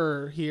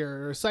terror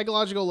here, or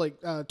psychological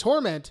like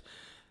torment,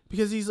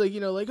 because he's like,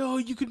 like, oh,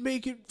 you could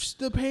make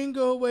the pain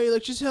go away,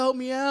 like just help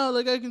me out,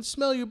 like I can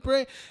smell your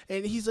brain,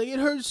 and he's like, it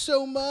hurts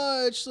so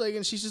much, like,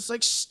 and she's just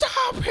like,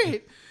 stop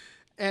it,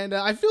 and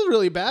I feel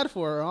really bad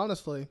for her,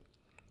 honestly.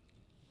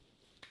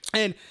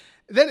 And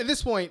then at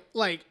this point,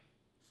 like,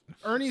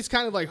 Ernie's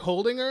kind of like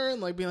holding her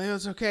and like being like, oh,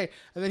 it's okay,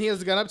 and then he has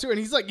the gun up to her and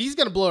he's like, he's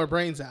gonna blow her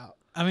brains out.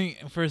 I mean,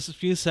 for a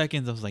few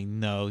seconds, I was like,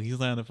 no, he's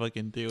not gonna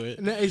fucking do it.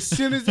 And as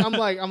soon as I'm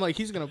like,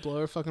 he's gonna blow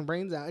her fucking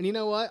brains out. And you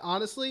know what?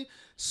 Honestly,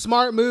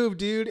 smart move,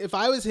 dude. If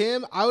I was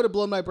him, I would have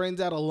blown my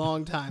brains out a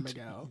long time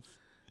ago.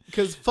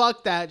 Because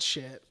fuck that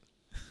shit.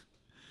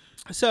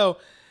 So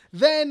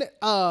then,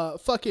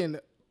 fucking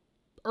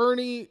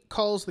Ernie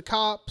calls the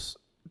cops.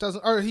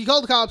 He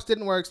called the cops,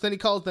 didn't work. So then he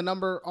calls the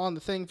number on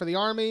the thing for the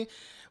army.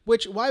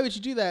 Which, why would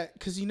you do that?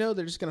 Because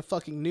they're just going to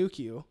fucking nuke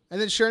you.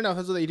 And then sure enough,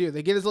 that's what they do.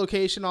 They get his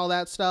location, all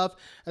that stuff,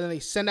 and then they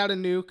send out a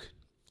nuke,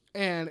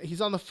 and he's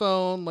on the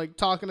phone, like,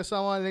 talking to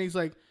someone, and then he's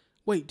like,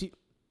 wait, do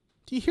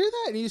you hear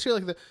that? And you just hear,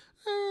 like, the...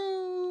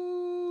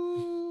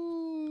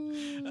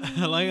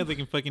 I like how they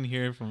can fucking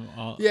hear it from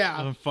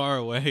far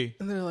away.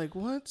 And they're like,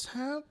 what's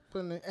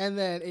happening? And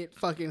then it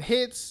fucking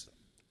hits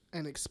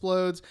and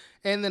explodes.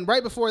 And then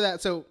right before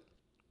that, so...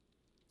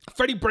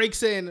 Freddy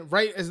breaks in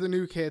right as the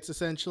nuke hits,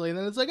 essentially, and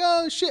then it's like,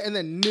 oh shit, and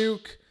then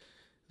nuke,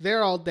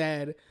 they're all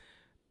dead,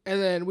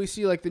 and then we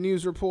see like the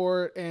news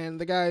report, and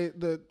the guy,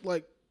 the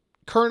like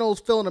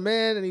colonel's filling them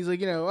in, and he's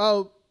like,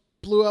 oh,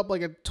 blew up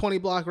like a 20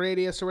 block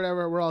radius or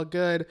whatever, we're all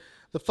good.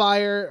 The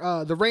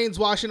fire, the rain's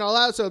washing all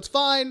out, so it's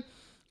fine.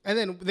 And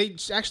then they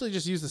actually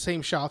just use the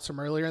same shots from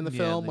earlier in the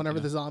film, whenever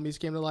the zombies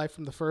came to life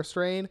from the first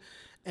rain,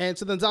 and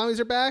so then zombies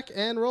are back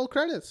and roll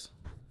credits.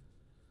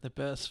 The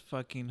best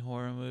fucking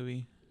horror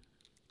movie.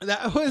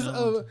 That was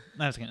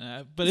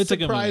but it's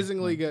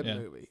surprisingly good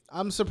movie.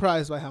 I'm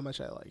surprised by how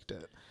much I liked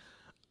it.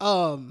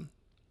 The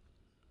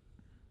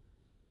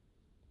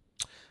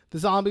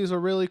zombies were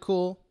really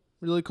cool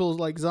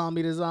like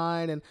zombie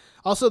design, and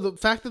also the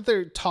fact that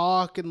they're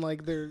talk and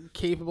like they're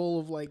capable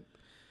of like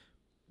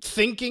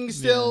thinking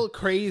still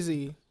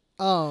crazy.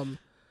 I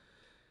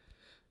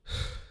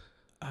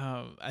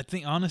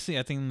think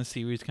the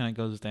series kind of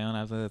goes down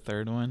after the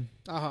third one.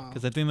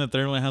 Because I think the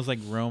third one has like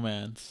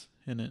romance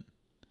in it.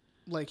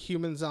 Like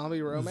human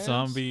zombie romance?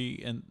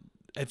 Zombie and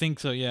I think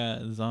so,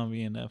 yeah.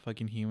 Zombie and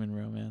fucking human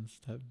romance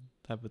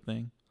type of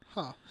thing.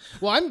 Huh.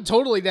 Well, I'm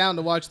totally down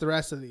to watch the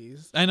rest of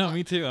these. I know,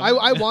 me too.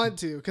 I want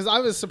to, because I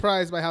was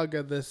surprised by how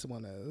good this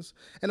one is.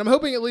 And I'm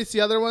hoping at least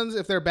the other ones,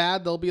 if they're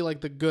bad, they'll be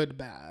like the good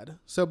bad.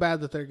 So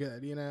bad that they're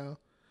good,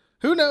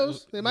 Who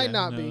knows? They might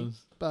not be,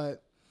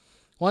 but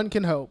one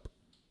can hope.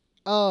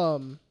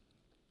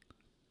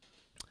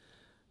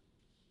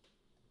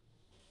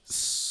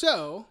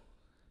 So,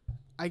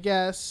 I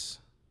guess...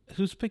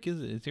 Whose pick is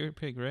it? It's your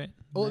pick, right?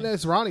 Oh, no,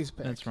 it's Ronnie's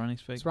pick. That's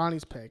Ronnie's pick. It's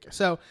Ronnie's pick.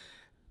 So,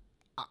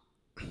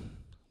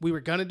 we were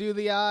going to do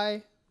the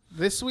Eye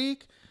this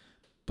week,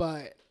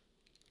 but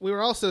we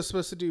were also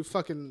supposed to do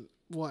fucking,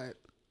 what?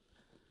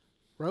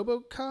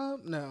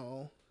 RoboCop?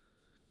 No.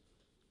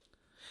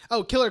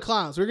 Oh, Killer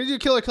Clowns. We were going to do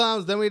Killer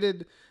Clowns, then we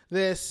did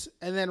this,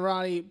 and then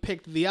Ronnie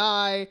picked the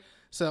Eye.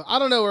 So, I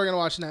don't know what we're going to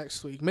watch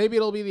next week. Maybe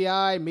it'll be the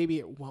Eye. Maybe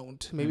it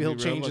won't. Maybe he'll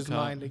change his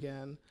mind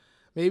again.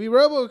 Maybe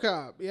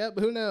RoboCop. Yep,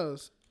 who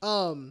knows?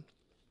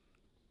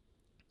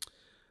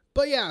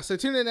 But yeah, so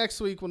tune in next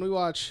week when we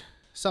watch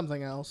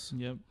something else.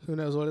 Yep. Who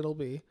knows what it'll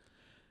be.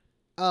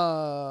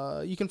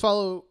 You can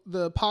follow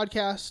the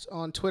podcast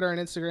on Twitter and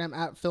Instagram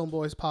at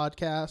Filmboys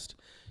Podcast.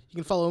 You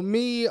can follow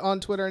me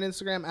on Twitter and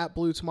Instagram at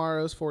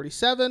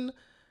BlueTomorrows47.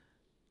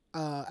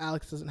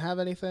 Alex doesn't have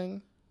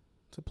anything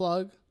to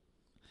plug.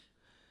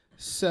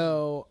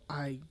 So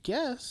I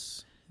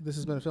guess this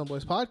has been a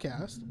Filmboys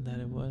Podcast. That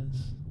it was.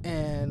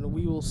 And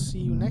we will see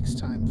you next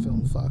time,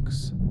 Film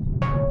Fucks.